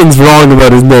 everything's wrong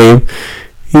about his name.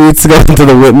 He needs to go into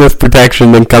the witness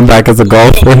protection and come back as a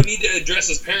golfer. Well, we need to address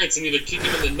his parents and either kick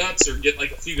him in the nuts or get a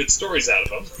few good stories out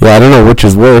of him. Yeah, I don't know which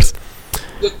is worse.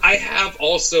 Look, I have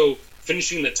also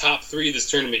finishing the top 3 of this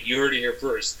tournament. You heard it here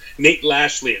first. Nate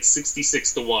Lashley at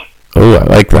 66-1. Oh, I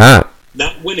like that.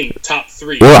 Not winning, top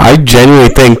 3. Well, I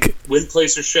genuinely think... Win,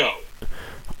 place, or show.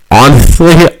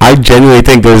 Honestly, I genuinely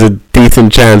think there's a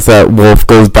decent chance that Wolf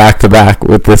goes back-to-back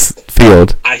with this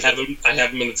field. I have him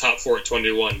in the top 4 at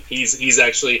 20-1. He's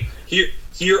actually... Here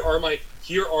are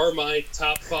my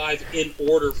top 5 in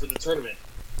order for the tournament.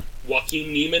 Joaquin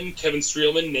Neiman, Kevin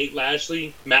Streelman, Nate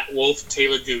Lashley, Matt Wolf,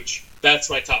 Taylor Gooch. That's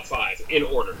my top 5 in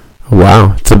order.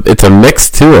 Wow, it's a mix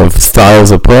too of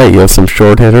styles of play. You have some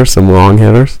short hitters, some long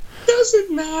hitters.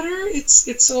 Doesn't matter.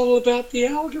 It's all about the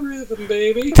algorithm,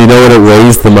 baby. Do you know what it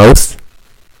weighs the most?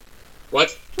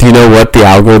 What? Do you know what the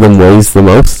algorithm weighs the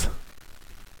most?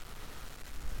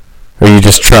 Or you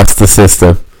just trust the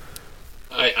system?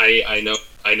 I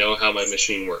know how my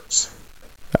machine works.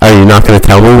 Are you not going to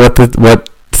tell me what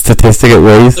statistic it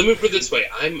weighs? Let me put it this way.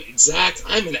 I'm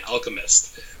an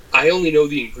alchemist. I only know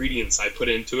the ingredients I put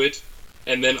into it,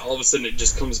 and then all of a sudden it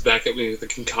just comes back at me with a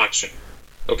concoction.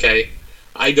 Okay?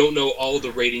 I don't know all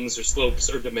the ratings or slopes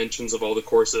or dimensions of all the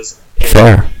courses.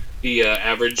 Fair. The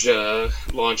average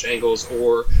launch angles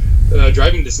or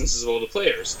driving distances of all the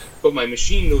players. But my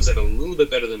machine knows that a little bit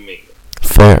better than me.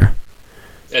 Fair.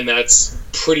 And that's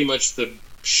pretty much the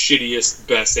shittiest,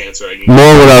 best answer I can give.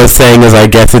 More what I was saying is I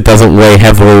guess it doesn't weigh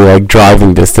heavily like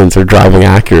driving distance or driving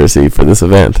accuracy for this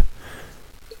event.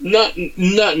 Not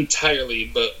entirely,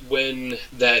 but when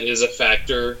that is a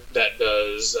factor, that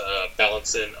does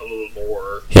balance in a little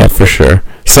more. Yeah, for sure.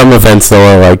 Some events, though,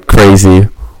 are like crazy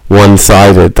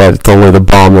one-sided, that it's only the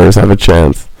bombers have a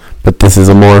chance. But this is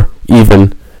a more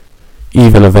even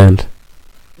event.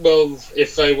 Well,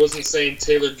 if I wasn't saying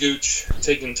Taylor Gooch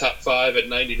taking top 5 at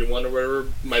 90-1 or whatever,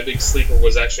 my big sleeper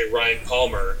was actually Ryan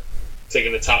Palmer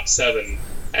taking the top 7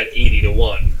 at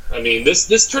 80-1. I mean,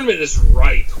 this tournament is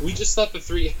ripe. We just thought the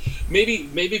 3...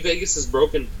 Maybe Vegas is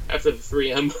broken after the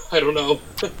 3M. I don't know.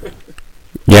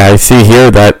 Yeah, I see here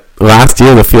that last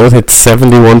year the field hit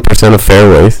 71% of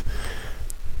fairways.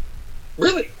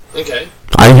 Really? Okay.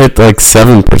 I hit like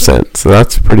 7%, so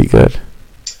that's pretty good.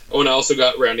 Oh, and I also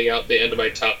got, rounding out the end of my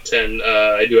top 10,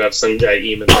 I do have some guy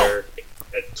Eamon there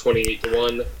at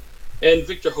 28-1. And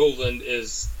Victor Hovland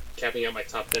is capping out my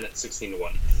top 10 at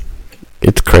 16-1.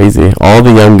 It's crazy. All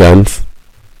the young guns.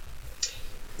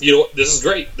 You know what? This is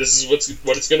great. This is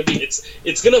what it's going to be.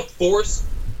 It's going to force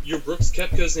your Brooks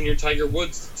Koepkas and your Tiger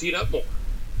Woods to tee it up more.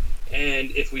 And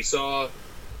if we saw...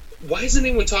 Why isn't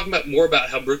anyone talking more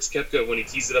about how Brooks Koepka, when he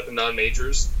tees it up in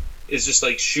non-majors, is just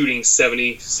like shooting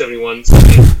 70, 71,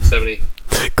 70?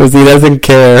 Because he doesn't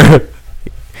care.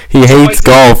 He hates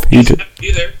golf. He just...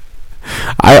 be there.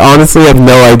 I honestly have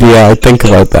no idea. I think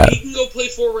about that. He can go play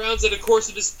 4 rounds at a course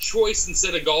of his choice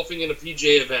instead of golfing in a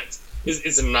PGA event.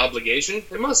 Is it an obligation?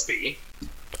 It must be.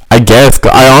 I guess.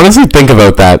 I honestly think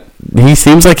about that. He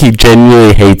seems like he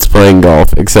genuinely hates playing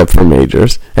golf, except for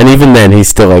majors. And even then, he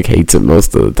still hates it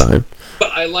most of the time.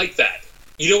 But I like that.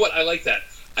 You know what? I like that.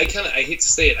 I hate to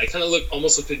say it, I kind of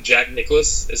almost looked at Jack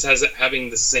Nicklaus as having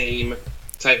the same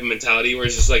type of mentality where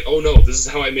it's just like, oh no, this is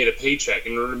how I made a paycheck.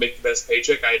 In order to make the best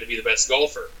paycheck, I had to be the best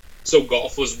golfer. So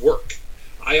golf was work.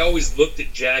 I always looked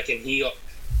at Jack and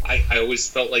I always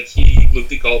felt like he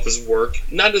looked at golf as work,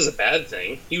 not as a bad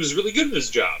thing. He was really good at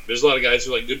his job. There's a lot of guys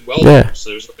who are good welders. Yeah.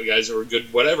 So there's a lot of guys who are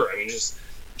good whatever. I mean, just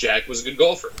Jack was a good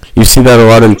golfer. You see that a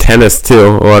lot in tennis too,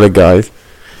 a lot of guys.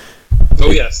 Oh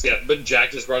yes, yeah. But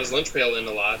Jack just brought his lunch pail in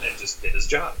a lot and just did his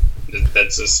job.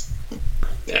 That's just,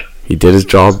 yeah. He did his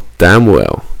job damn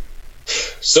well.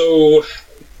 So,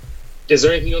 is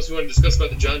there anything else you want to discuss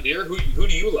about the John Deere? Who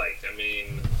do you like? I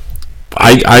mean,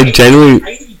 I generally...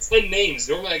 I need 10 names.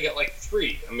 Normally I get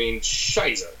 3. I mean,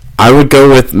 shiza. I would go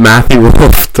with Matthew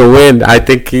Wolff to win. I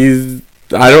think he's...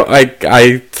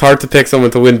 it's hard to pick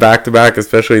someone to win back-to-back,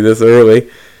 especially this early.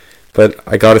 But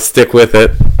I gotta stick with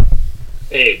it.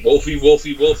 Hey, Wolfie.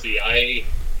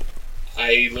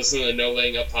 I listened to the No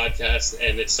Laying Up podcast,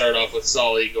 and it started off with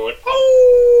Solly going,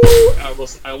 oh!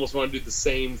 I almost want to do the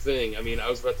same thing. I mean, I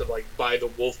was about to buy the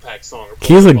Wolfpack song.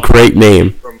 He has a great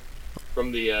name.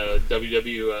 From the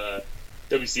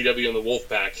WCW and the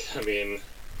Wolfpack. I mean,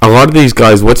 a lot of these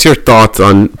guys, what's your thoughts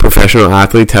on professional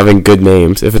athletes having good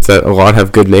names? If it's that a lot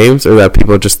have good names, or that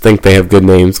people just think they have good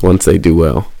names once they do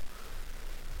well?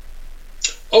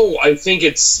 Oh, I think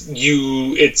it's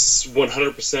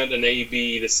 100% an A,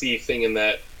 B to C thing in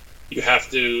that you have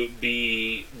to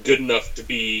be good enough to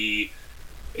be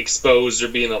exposed or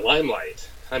be in the limelight.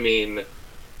 I mean,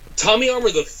 Tommy Armour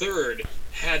III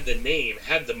had the name,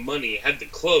 had the money, had the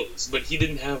clothes, but he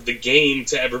didn't have the game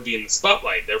to ever be in the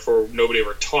spotlight. Therefore, nobody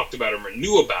ever talked about him or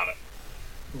knew about him.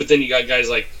 But then you got guys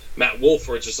like Matt Wolff,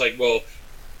 where it's just like, well,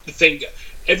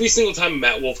 every single time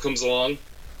Matt Wolff comes along,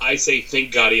 I say,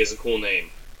 thank God he has a cool name.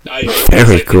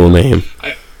 Very cool name.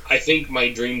 I think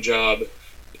my dream job,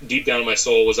 deep down in my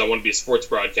soul, was I want to be a sports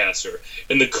broadcaster.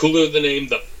 And the cooler the name,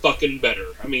 the fucking better.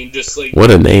 I mean, just what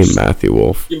a name, Matthew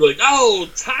Wolff. You'd be like, oh,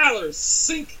 Tyler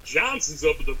Sink Johnson's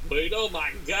up at the plate. Oh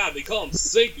my God, they call him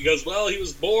Sink because, well, he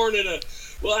was born in a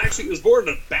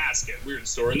basket. Weird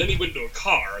story. And then he went into a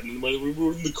car, and then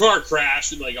when the car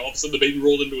crashed, and all of a sudden the baby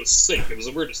rolled into a sink. It was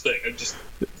the weirdest thing.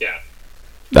 Yeah.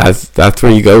 That's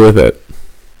where you go with it.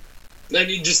 I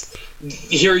mean, just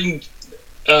hearing,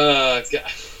 I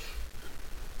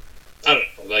don't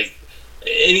know,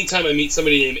 anytime I meet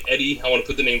somebody named Eddie, I want to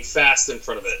put the name Fast in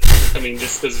front of it. I mean,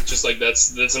 just because it's just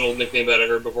that's an old nickname that I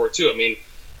heard before, too. I mean,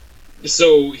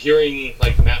 so hearing,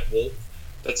 Matt Wolff,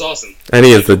 that's awesome. And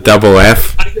he has the double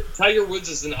F. Tiger Woods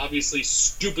is an obviously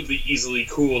stupidly easily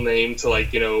cool name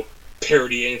to,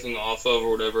 parody anything off of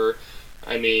or whatever.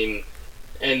 I mean,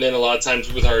 and then a lot of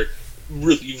times with our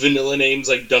really vanilla names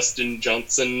like Dustin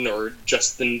Johnson or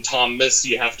Justin Thomas,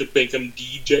 you have to make them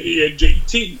DJ and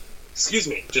JT. Excuse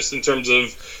me, just in terms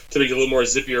of to make it a little more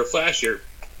zippier or flashier.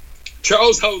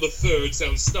 Charles Howell III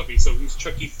sounds stuffy, so he's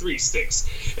Chucky 3 Sticks.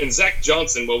 And Zach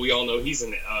Johnson, well, we all know he's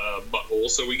in butthole,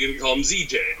 so we're going to call him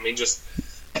ZJ. I mean, just,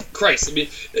 Christ. I mean,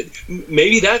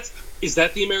 maybe is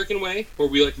that the American way, where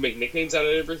we like to make nicknames out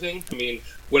of everything? I mean,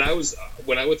 when I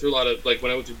went through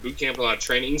boot camp, a lot of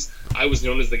trainings, I was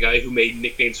known as the guy who made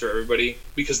nicknames for everybody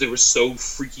because they were so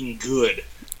freaking good.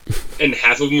 And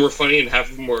half of them were funny, and half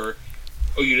of them were,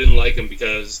 oh, you didn't like him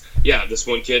because, yeah, this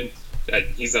one kid,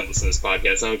 he's not listening to this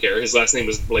podcast, I don't care. His last name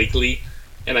was Blakely,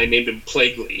 and I named him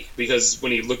Plaguely because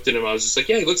when he looked at him, I was just like,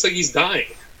 yeah, he looks like he's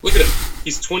dying. Look at him.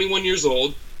 He's 21 years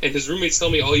old, and his roommates tell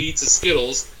me all he eats is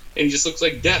Skittles, and he just looks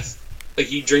like death. Like,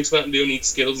 he drinks Mountain Dew and eats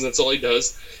Skittles, and that's all he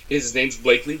does. His name's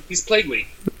Blakely. He's Plagley.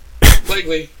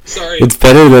 Plagley. Sorry. It's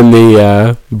better than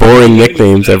the boring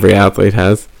nicknames every athlete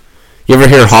has. You ever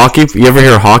hear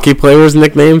hockey players'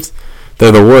 nicknames?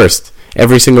 They're the worst.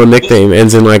 Every single nickname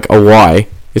ends in like a Y.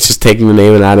 It's just taking the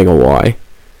name and adding a Y.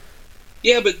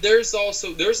 Yeah, but there's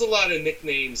a lot of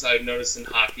nicknames I've noticed in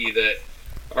hockey that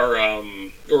are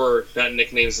or not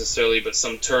nicknames necessarily, but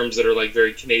some terms that are like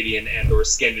very Canadian and or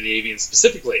Scandinavian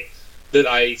specifically, that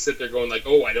I sit there going like,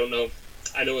 oh, I don't know.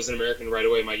 I know as an American right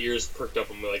away, my ears perked up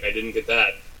and like, I didn't get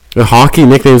that. The hockey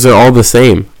nicknames are all the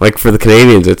same. Like for the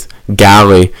Canadians, it's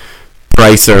Galley,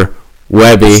 Pricer,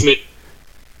 Webby,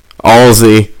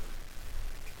 Allsy,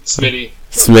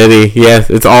 Smitty. Yes,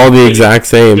 it's all the exact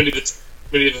same.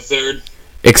 Smitty the third.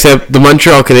 Except the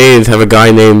Montreal Canadiens have a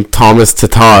guy named Thomas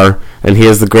Tatar, and he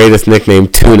has the greatest nickname,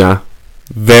 Tuna.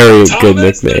 Very good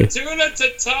nickname. Tuna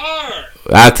Tatar!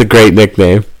 That's a great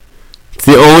nickname. It's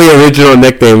the only original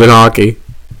nickname in hockey.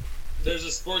 There's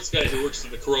a sports guy who works at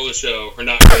the Corolla show, or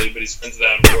not really, but he's friends with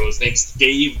Adam Carolla. His name's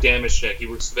Dave Damashek. He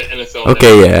works for the NFL.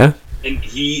 Okay, yeah. And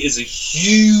he is a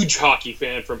huge hockey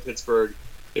fan from Pittsburgh.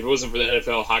 If it wasn't for the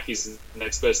NFL, hockey's the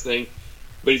next best thing.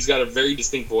 But he's got a very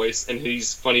distinct voice, and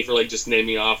he's funny for like just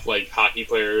naming off like hockey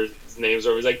players' names.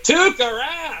 Or he's like Tuukka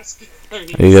Rask.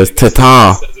 He goes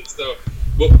Tatar. So,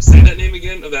 well, say that name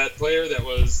again of that player that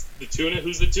was the Tuna.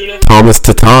 Who's the Tuna? Thomas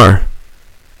Tatar.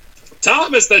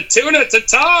 Thomas the Tuna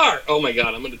Tatar. Oh my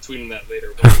God, I'm going to tweet him that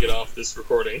later when we get off this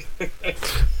recording.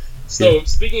 So,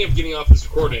 speaking of getting off this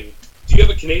recording, do you have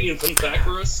a Canadian fun fact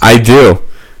for us? I do.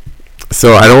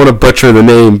 So I don't want to butcher the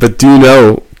name, but do you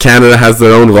know Canada has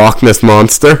their own Loch Ness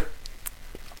Monster?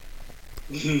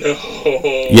 No.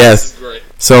 Yes. This is great.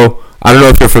 So I don't know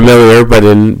if you're familiar, but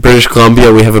in British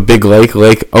Columbia we have a big lake,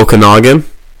 Lake Okanagan.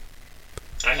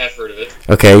 I have heard of it.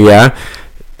 Okay, yeah.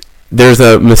 There's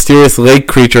a mysterious lake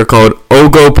creature called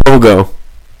Ogopogo.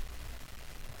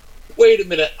 Wait a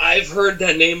minute, I've heard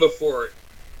that name before.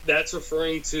 That's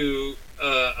referring to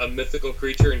a mythical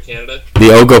creature in Canada? The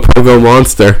Ogopogo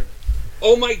monster.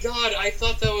 Oh my God, I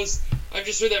thought that was... I've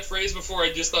just heard that phrase before.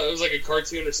 I just thought it was like a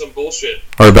cartoon or some bullshit.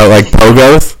 Or about like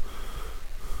pogos?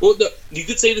 Well, you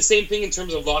could say the same thing in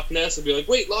terms of Loch Ness and be like,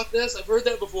 wait, Loch Ness? I've heard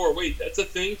that before. Wait, that's a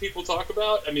thing people talk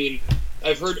about? I mean,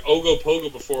 I've heard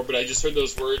Ogopogo before, but I just heard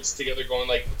those words together going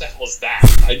like, what the hell is that?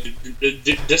 I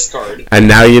discard. And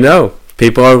now you know.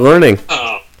 People are learning.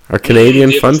 Our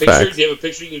Canadian fun facts. Do you have a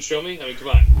picture you can show me? I mean, come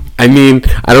on. I mean,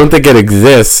 I don't think it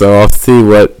exists, so I'll see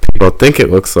what people think it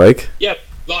looks like. Yeah,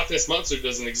 Loch Ness Monster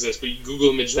doesn't exist, but you Google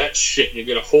image that shit and you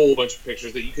get a whole bunch of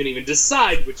pictures that you couldn't even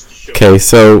decide which to show. Okay,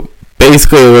 so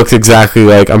basically it looks exactly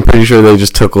like, I'm pretty sure they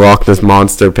just took Loch Ness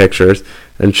Monster pictures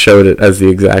and showed it as the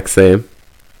exact same.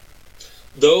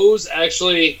 Those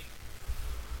actually,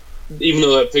 even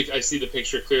though I see the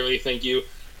picture clearly, thank you,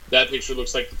 that picture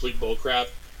looks like complete bullcrap.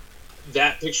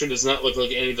 That picture does not look like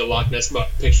any of the Loch Ness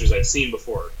pictures I've seen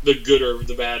before. The good or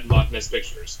the bad Loch Ness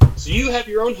pictures. So you have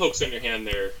your own hoax on your hand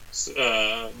there,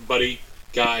 buddy,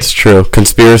 guy. It's true.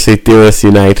 Conspiracy theorists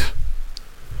unite.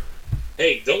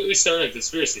 Hey, don't get me started on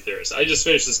conspiracy theorists. I just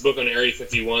finished this book on Area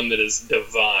 51 that is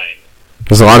divine.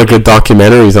 There's a lot of good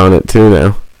documentaries on it, too,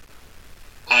 now.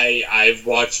 I've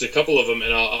watched a couple of them,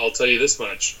 and I'll tell you this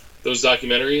much. Those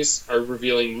documentaries are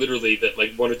revealing literally that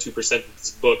like 1 or 2% of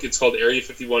this book. It's called Area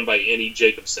 51 by Annie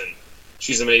Jacobson.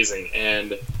 She's amazing,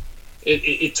 and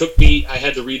it took me. I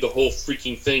had to read the whole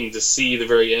freaking thing to see the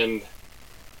very end.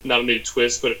 Not a new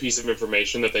twist, but a piece of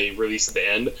information that they released at the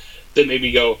end that made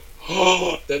me go,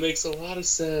 "Oh, that makes a lot of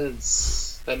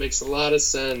sense. That makes a lot of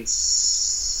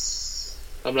sense."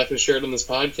 I'm not going to share it on this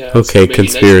podcast. Okay,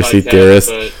 conspiracy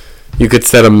theorist. You could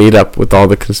set a meetup with all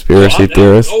the conspiracy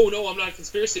theorists. Oh, no, I'm not a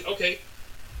conspiracy. Okay.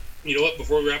 You know what?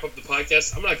 Before we wrap up the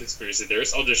podcast, I'm not a conspiracy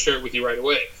theorist. I'll just share it with you right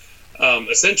away.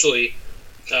 Essentially,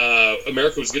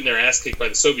 America was getting their ass kicked by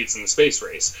the Soviets in the space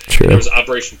race. True. There was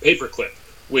Operation Paperclip,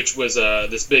 which was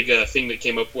this big thing that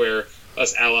came up where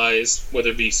us allies,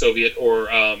 whether it be Soviet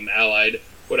or Allied,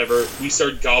 whatever, we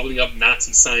started gobbling up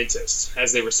Nazi scientists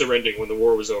as they were surrendering when the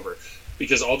war was over.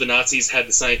 Because all the Nazis had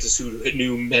the scientists who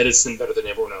knew medicine better than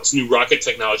everyone else, knew rocket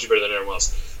technology better than everyone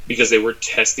else, because they were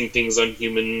testing things on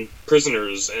human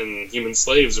prisoners and human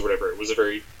slaves or whatever. It was a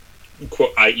very,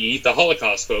 quote, i.e., the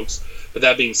Holocaust, folks. But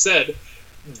that being said,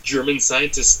 German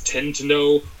scientists tend to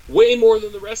know way more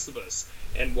than the rest of us.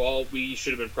 And while we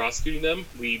should have been prosecuting them,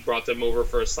 we brought them over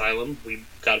for asylum. We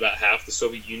got about half. The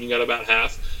Soviet Union got about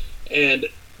half. And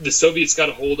the Soviets got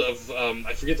a hold of,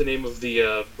 I forget the name of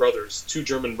the brothers, 2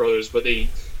 German brothers, but they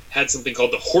had something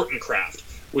called the Hortencraft,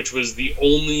 which was the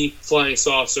only flying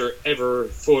saucer ever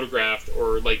photographed,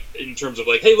 or like in terms of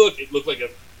like, hey, look, it looked like a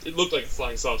it looked like a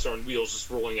flying saucer on wheels just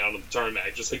rolling out on the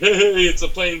tarmac, just like, hey, it's a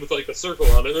plane with like a circle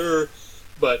on it.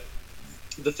 But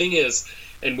the thing is,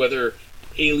 and whether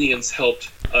aliens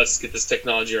helped us get this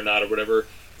technology or not or whatever,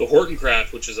 the Horton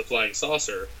craft, which is a flying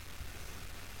saucer,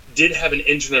 did have an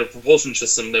engine and a propulsion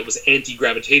system that was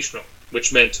anti-gravitational,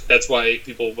 which meant that's why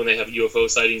people, when they have UFO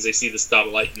sightings, they see this dot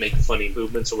of light and make funny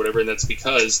movements or whatever, and that's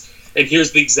because, and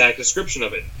here's the exact description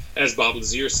of it, as Bob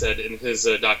Lazar said in his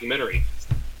documentary,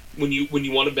 when you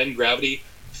want to bend gravity,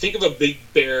 think of a big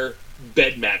bare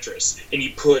bed mattress, and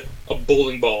you put a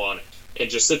bowling ball on it, and it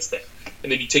just sits there.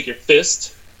 And then you take your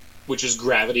fist, which is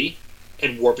gravity,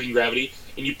 and warping gravity,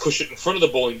 and you push it in front of the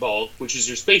bowling ball, which is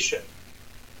your spaceship.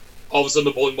 All of a sudden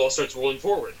the bowling ball starts rolling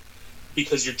forward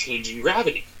because you're changing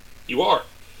gravity. You are.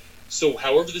 So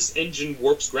however this engine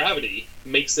warps gravity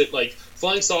makes it like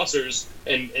flying saucers,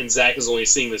 and Zach is only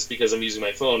seeing this because I'm using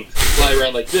my phone, fly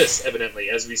around like this, evidently,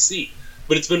 as we see.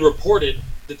 But it's been reported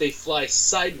that they fly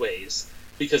sideways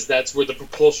because that's where the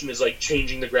propulsion is like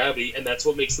changing the gravity, and that's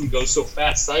what makes them go so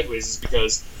fast sideways, is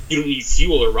because you don't need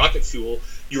fuel or rocket fuel.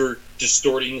 You're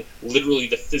distorting literally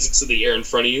the physics of the air in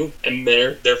front of you, and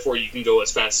therefore you can go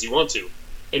as fast as you want to.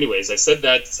 Anyways, I said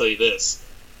that to tell you this,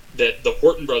 that the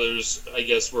Horton brothers, I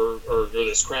guess, or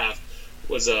this craft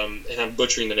was, and I'm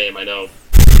butchering the name, I know,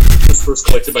 was first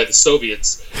collected by the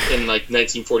Soviets in like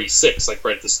 1946, like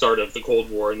right at the start of the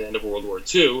Cold War and the end of World War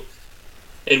II.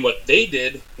 And what they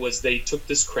did was they took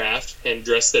this craft and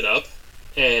dressed it up,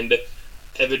 and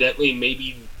evidently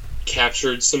maybe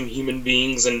captured some human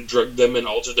beings and drugged them and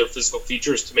altered their physical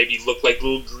features to maybe look like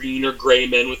little green or gray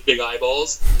men with big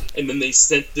eyeballs. And then they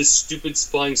sent this stupid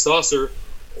flying saucer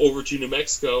over to New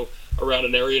Mexico around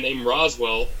an area named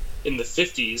Roswell in the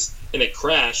 50s, and it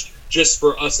crashed just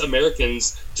for us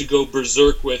Americans to go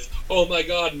berserk with, oh my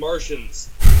god,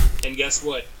 Martians. And guess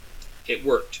what? It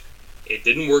worked. It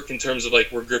didn't work in terms of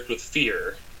like we're gripped with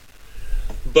fear.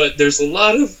 But there's a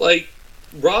lot of like,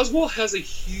 Roswell has a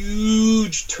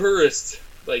huge tourist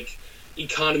like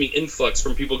economy influx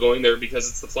from people going there because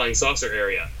it's the flying saucer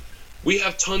area. We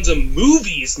have tons of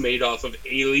movies made off of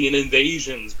alien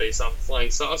invasions based off of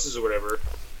flying saucers or whatever.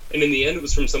 And in the end, it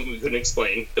was from something we couldn't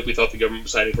explain, that we thought the government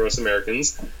was hiding from us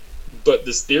Americans. But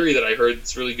this theory that I heard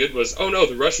that's really good was, oh no,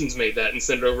 the Russians made that and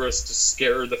sent it over us to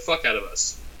scare the fuck out of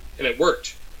us. And it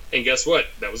worked. And guess what?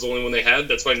 That was the only one they had.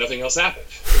 That's why nothing else happened.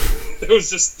 It was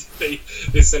just, they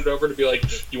sent it over to be like,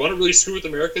 you want to really screw with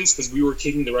Americans? Because we were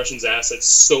kicking the Russians' assets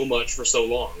so much for so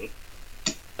long.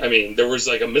 I mean, there was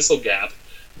like a missile gap,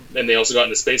 and they also got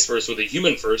into space first with a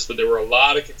human first, but there were a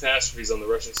lot of catastrophes on the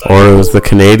Russian side. Or it was the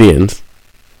Canadians.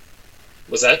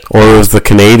 Was that? Or it was the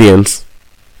Canadians.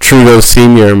 Trudeau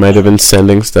Sr. might have been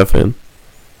sending stuff in.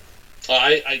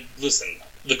 I listen,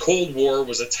 the Cold War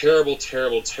was a terrible,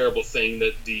 terrible, terrible thing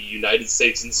that the United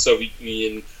States and the Soviet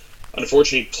Union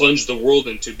unfortunately plunged the world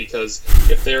into, because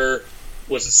if there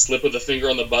was a slip of the finger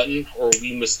on the button, or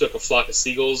we mistook a flock of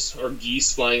seagulls or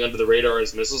geese flying under the radar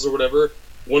as missiles or whatever,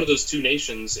 one of those two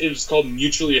nations, it was called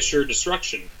mutually assured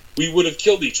destruction. We would have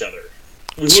killed each other.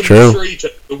 We wouldn't destroy each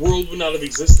other. The world would not have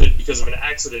existed because of an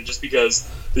accident, just because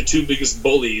the two biggest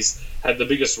bullies had the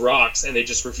biggest rocks and they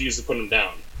just refused to put them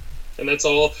down. And that's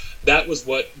all. That was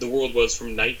what the world was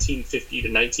from 1950 to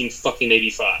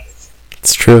 1985.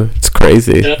 It's true. It's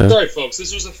crazy. Sorry, folks.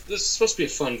 This was supposed to be a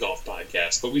fun golf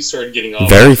podcast, but we started getting off.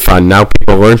 Very fun. Now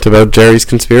people learned about Jerry's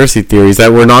conspiracy theories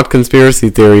that were not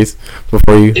conspiracy theories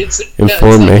before you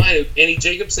informed me. Mine. Annie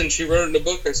Jacobson, she wrote it in a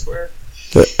book, I swear.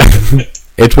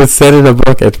 It was said in a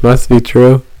book. It must be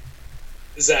true.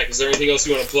 Zach, is there anything else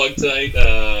you want to plug tonight?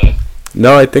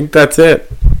 No, I think that's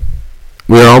it.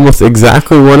 We're almost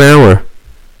exactly 1 hour.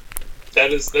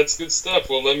 That's good stuff.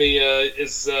 Well, let me.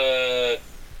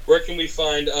 Where can we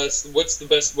find us? What's the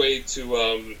best way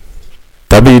to?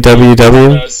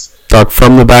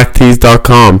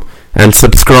 www.fromthebacktees.com, and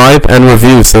subscribe and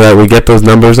review so that we get those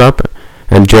numbers up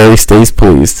and Jerry stays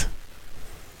pleased.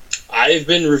 I've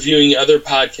been reviewing other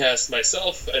podcasts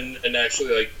myself and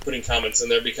actually like putting comments in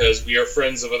there because we are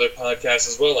friends of other podcasts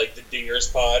as well, like the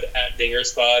Dingers Pod at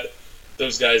Dingers Pod.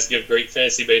 Those guys give great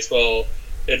fantasy baseball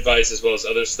advice as well as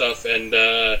other stuff, and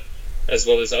as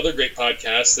well as other great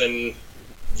podcasts. And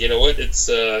you know what? It's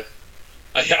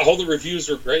all the reviews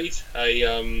were great.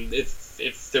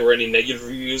 If there were any negative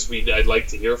reviews, I'd like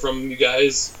to hear from you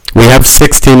guys. We have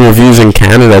 16 reviews in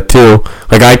Canada too.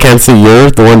 Like, I can't see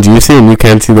yours, the ones you see, and you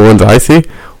can't see the ones I see.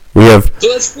 We have. So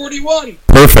that's 41.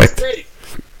 Perfect. That's great.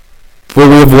 Well,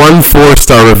 we have 1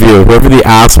 4-star review. Whoever the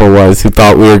asshole was who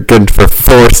thought we were good for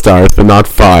 4 stars but not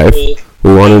 5. Well,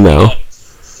 we want to know.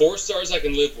 4 stars I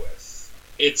can live with.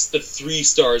 It's the 3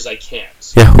 stars I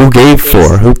can't. Yeah, who gave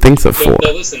 4? Who thinks of 4?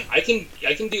 No, listen, I can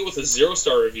I can deal with a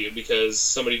 0-star review because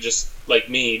somebody just like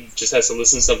me just has to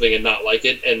listen to something and not like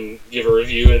it and give a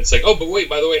review, and it's like, oh, but wait,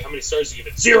 by the way, how many stars do you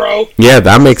give it? 0. Yeah,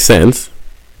 that makes sense.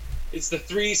 It's the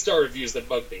 3-star reviews that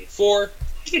bug me. 4,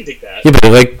 I can take that. Yeah,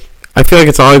 but like, I feel like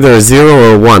it's either a 0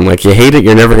 or a 1. Like, you hate it,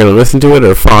 you're never gonna listen to it,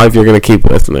 or 5, you're gonna keep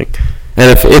listening.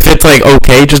 And if it's like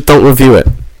okay, just don't review it.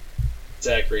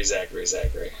 Zachary.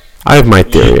 I have my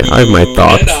theory. I have my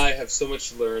thoughts. And I have so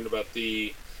much to learn about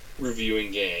the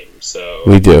reviewing game, so...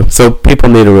 We do. So people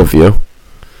need a review.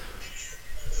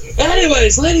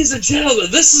 Anyways, ladies and gentlemen,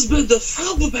 this has been the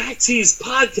From the Back Tees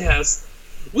podcast.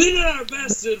 We did our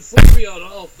best to inform you on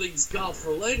all things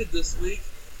golf-related this week.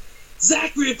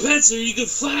 Zachary Pencer, you can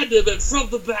find him at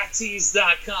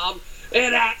FromTheBackTees.com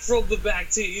and at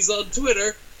FromTheBackTees on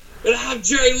Twitter. And I'm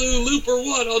Jerry Lou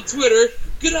Looper1 on Twitter.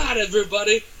 Good night,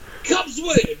 everybody. Cubs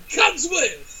win! Cubs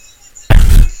win!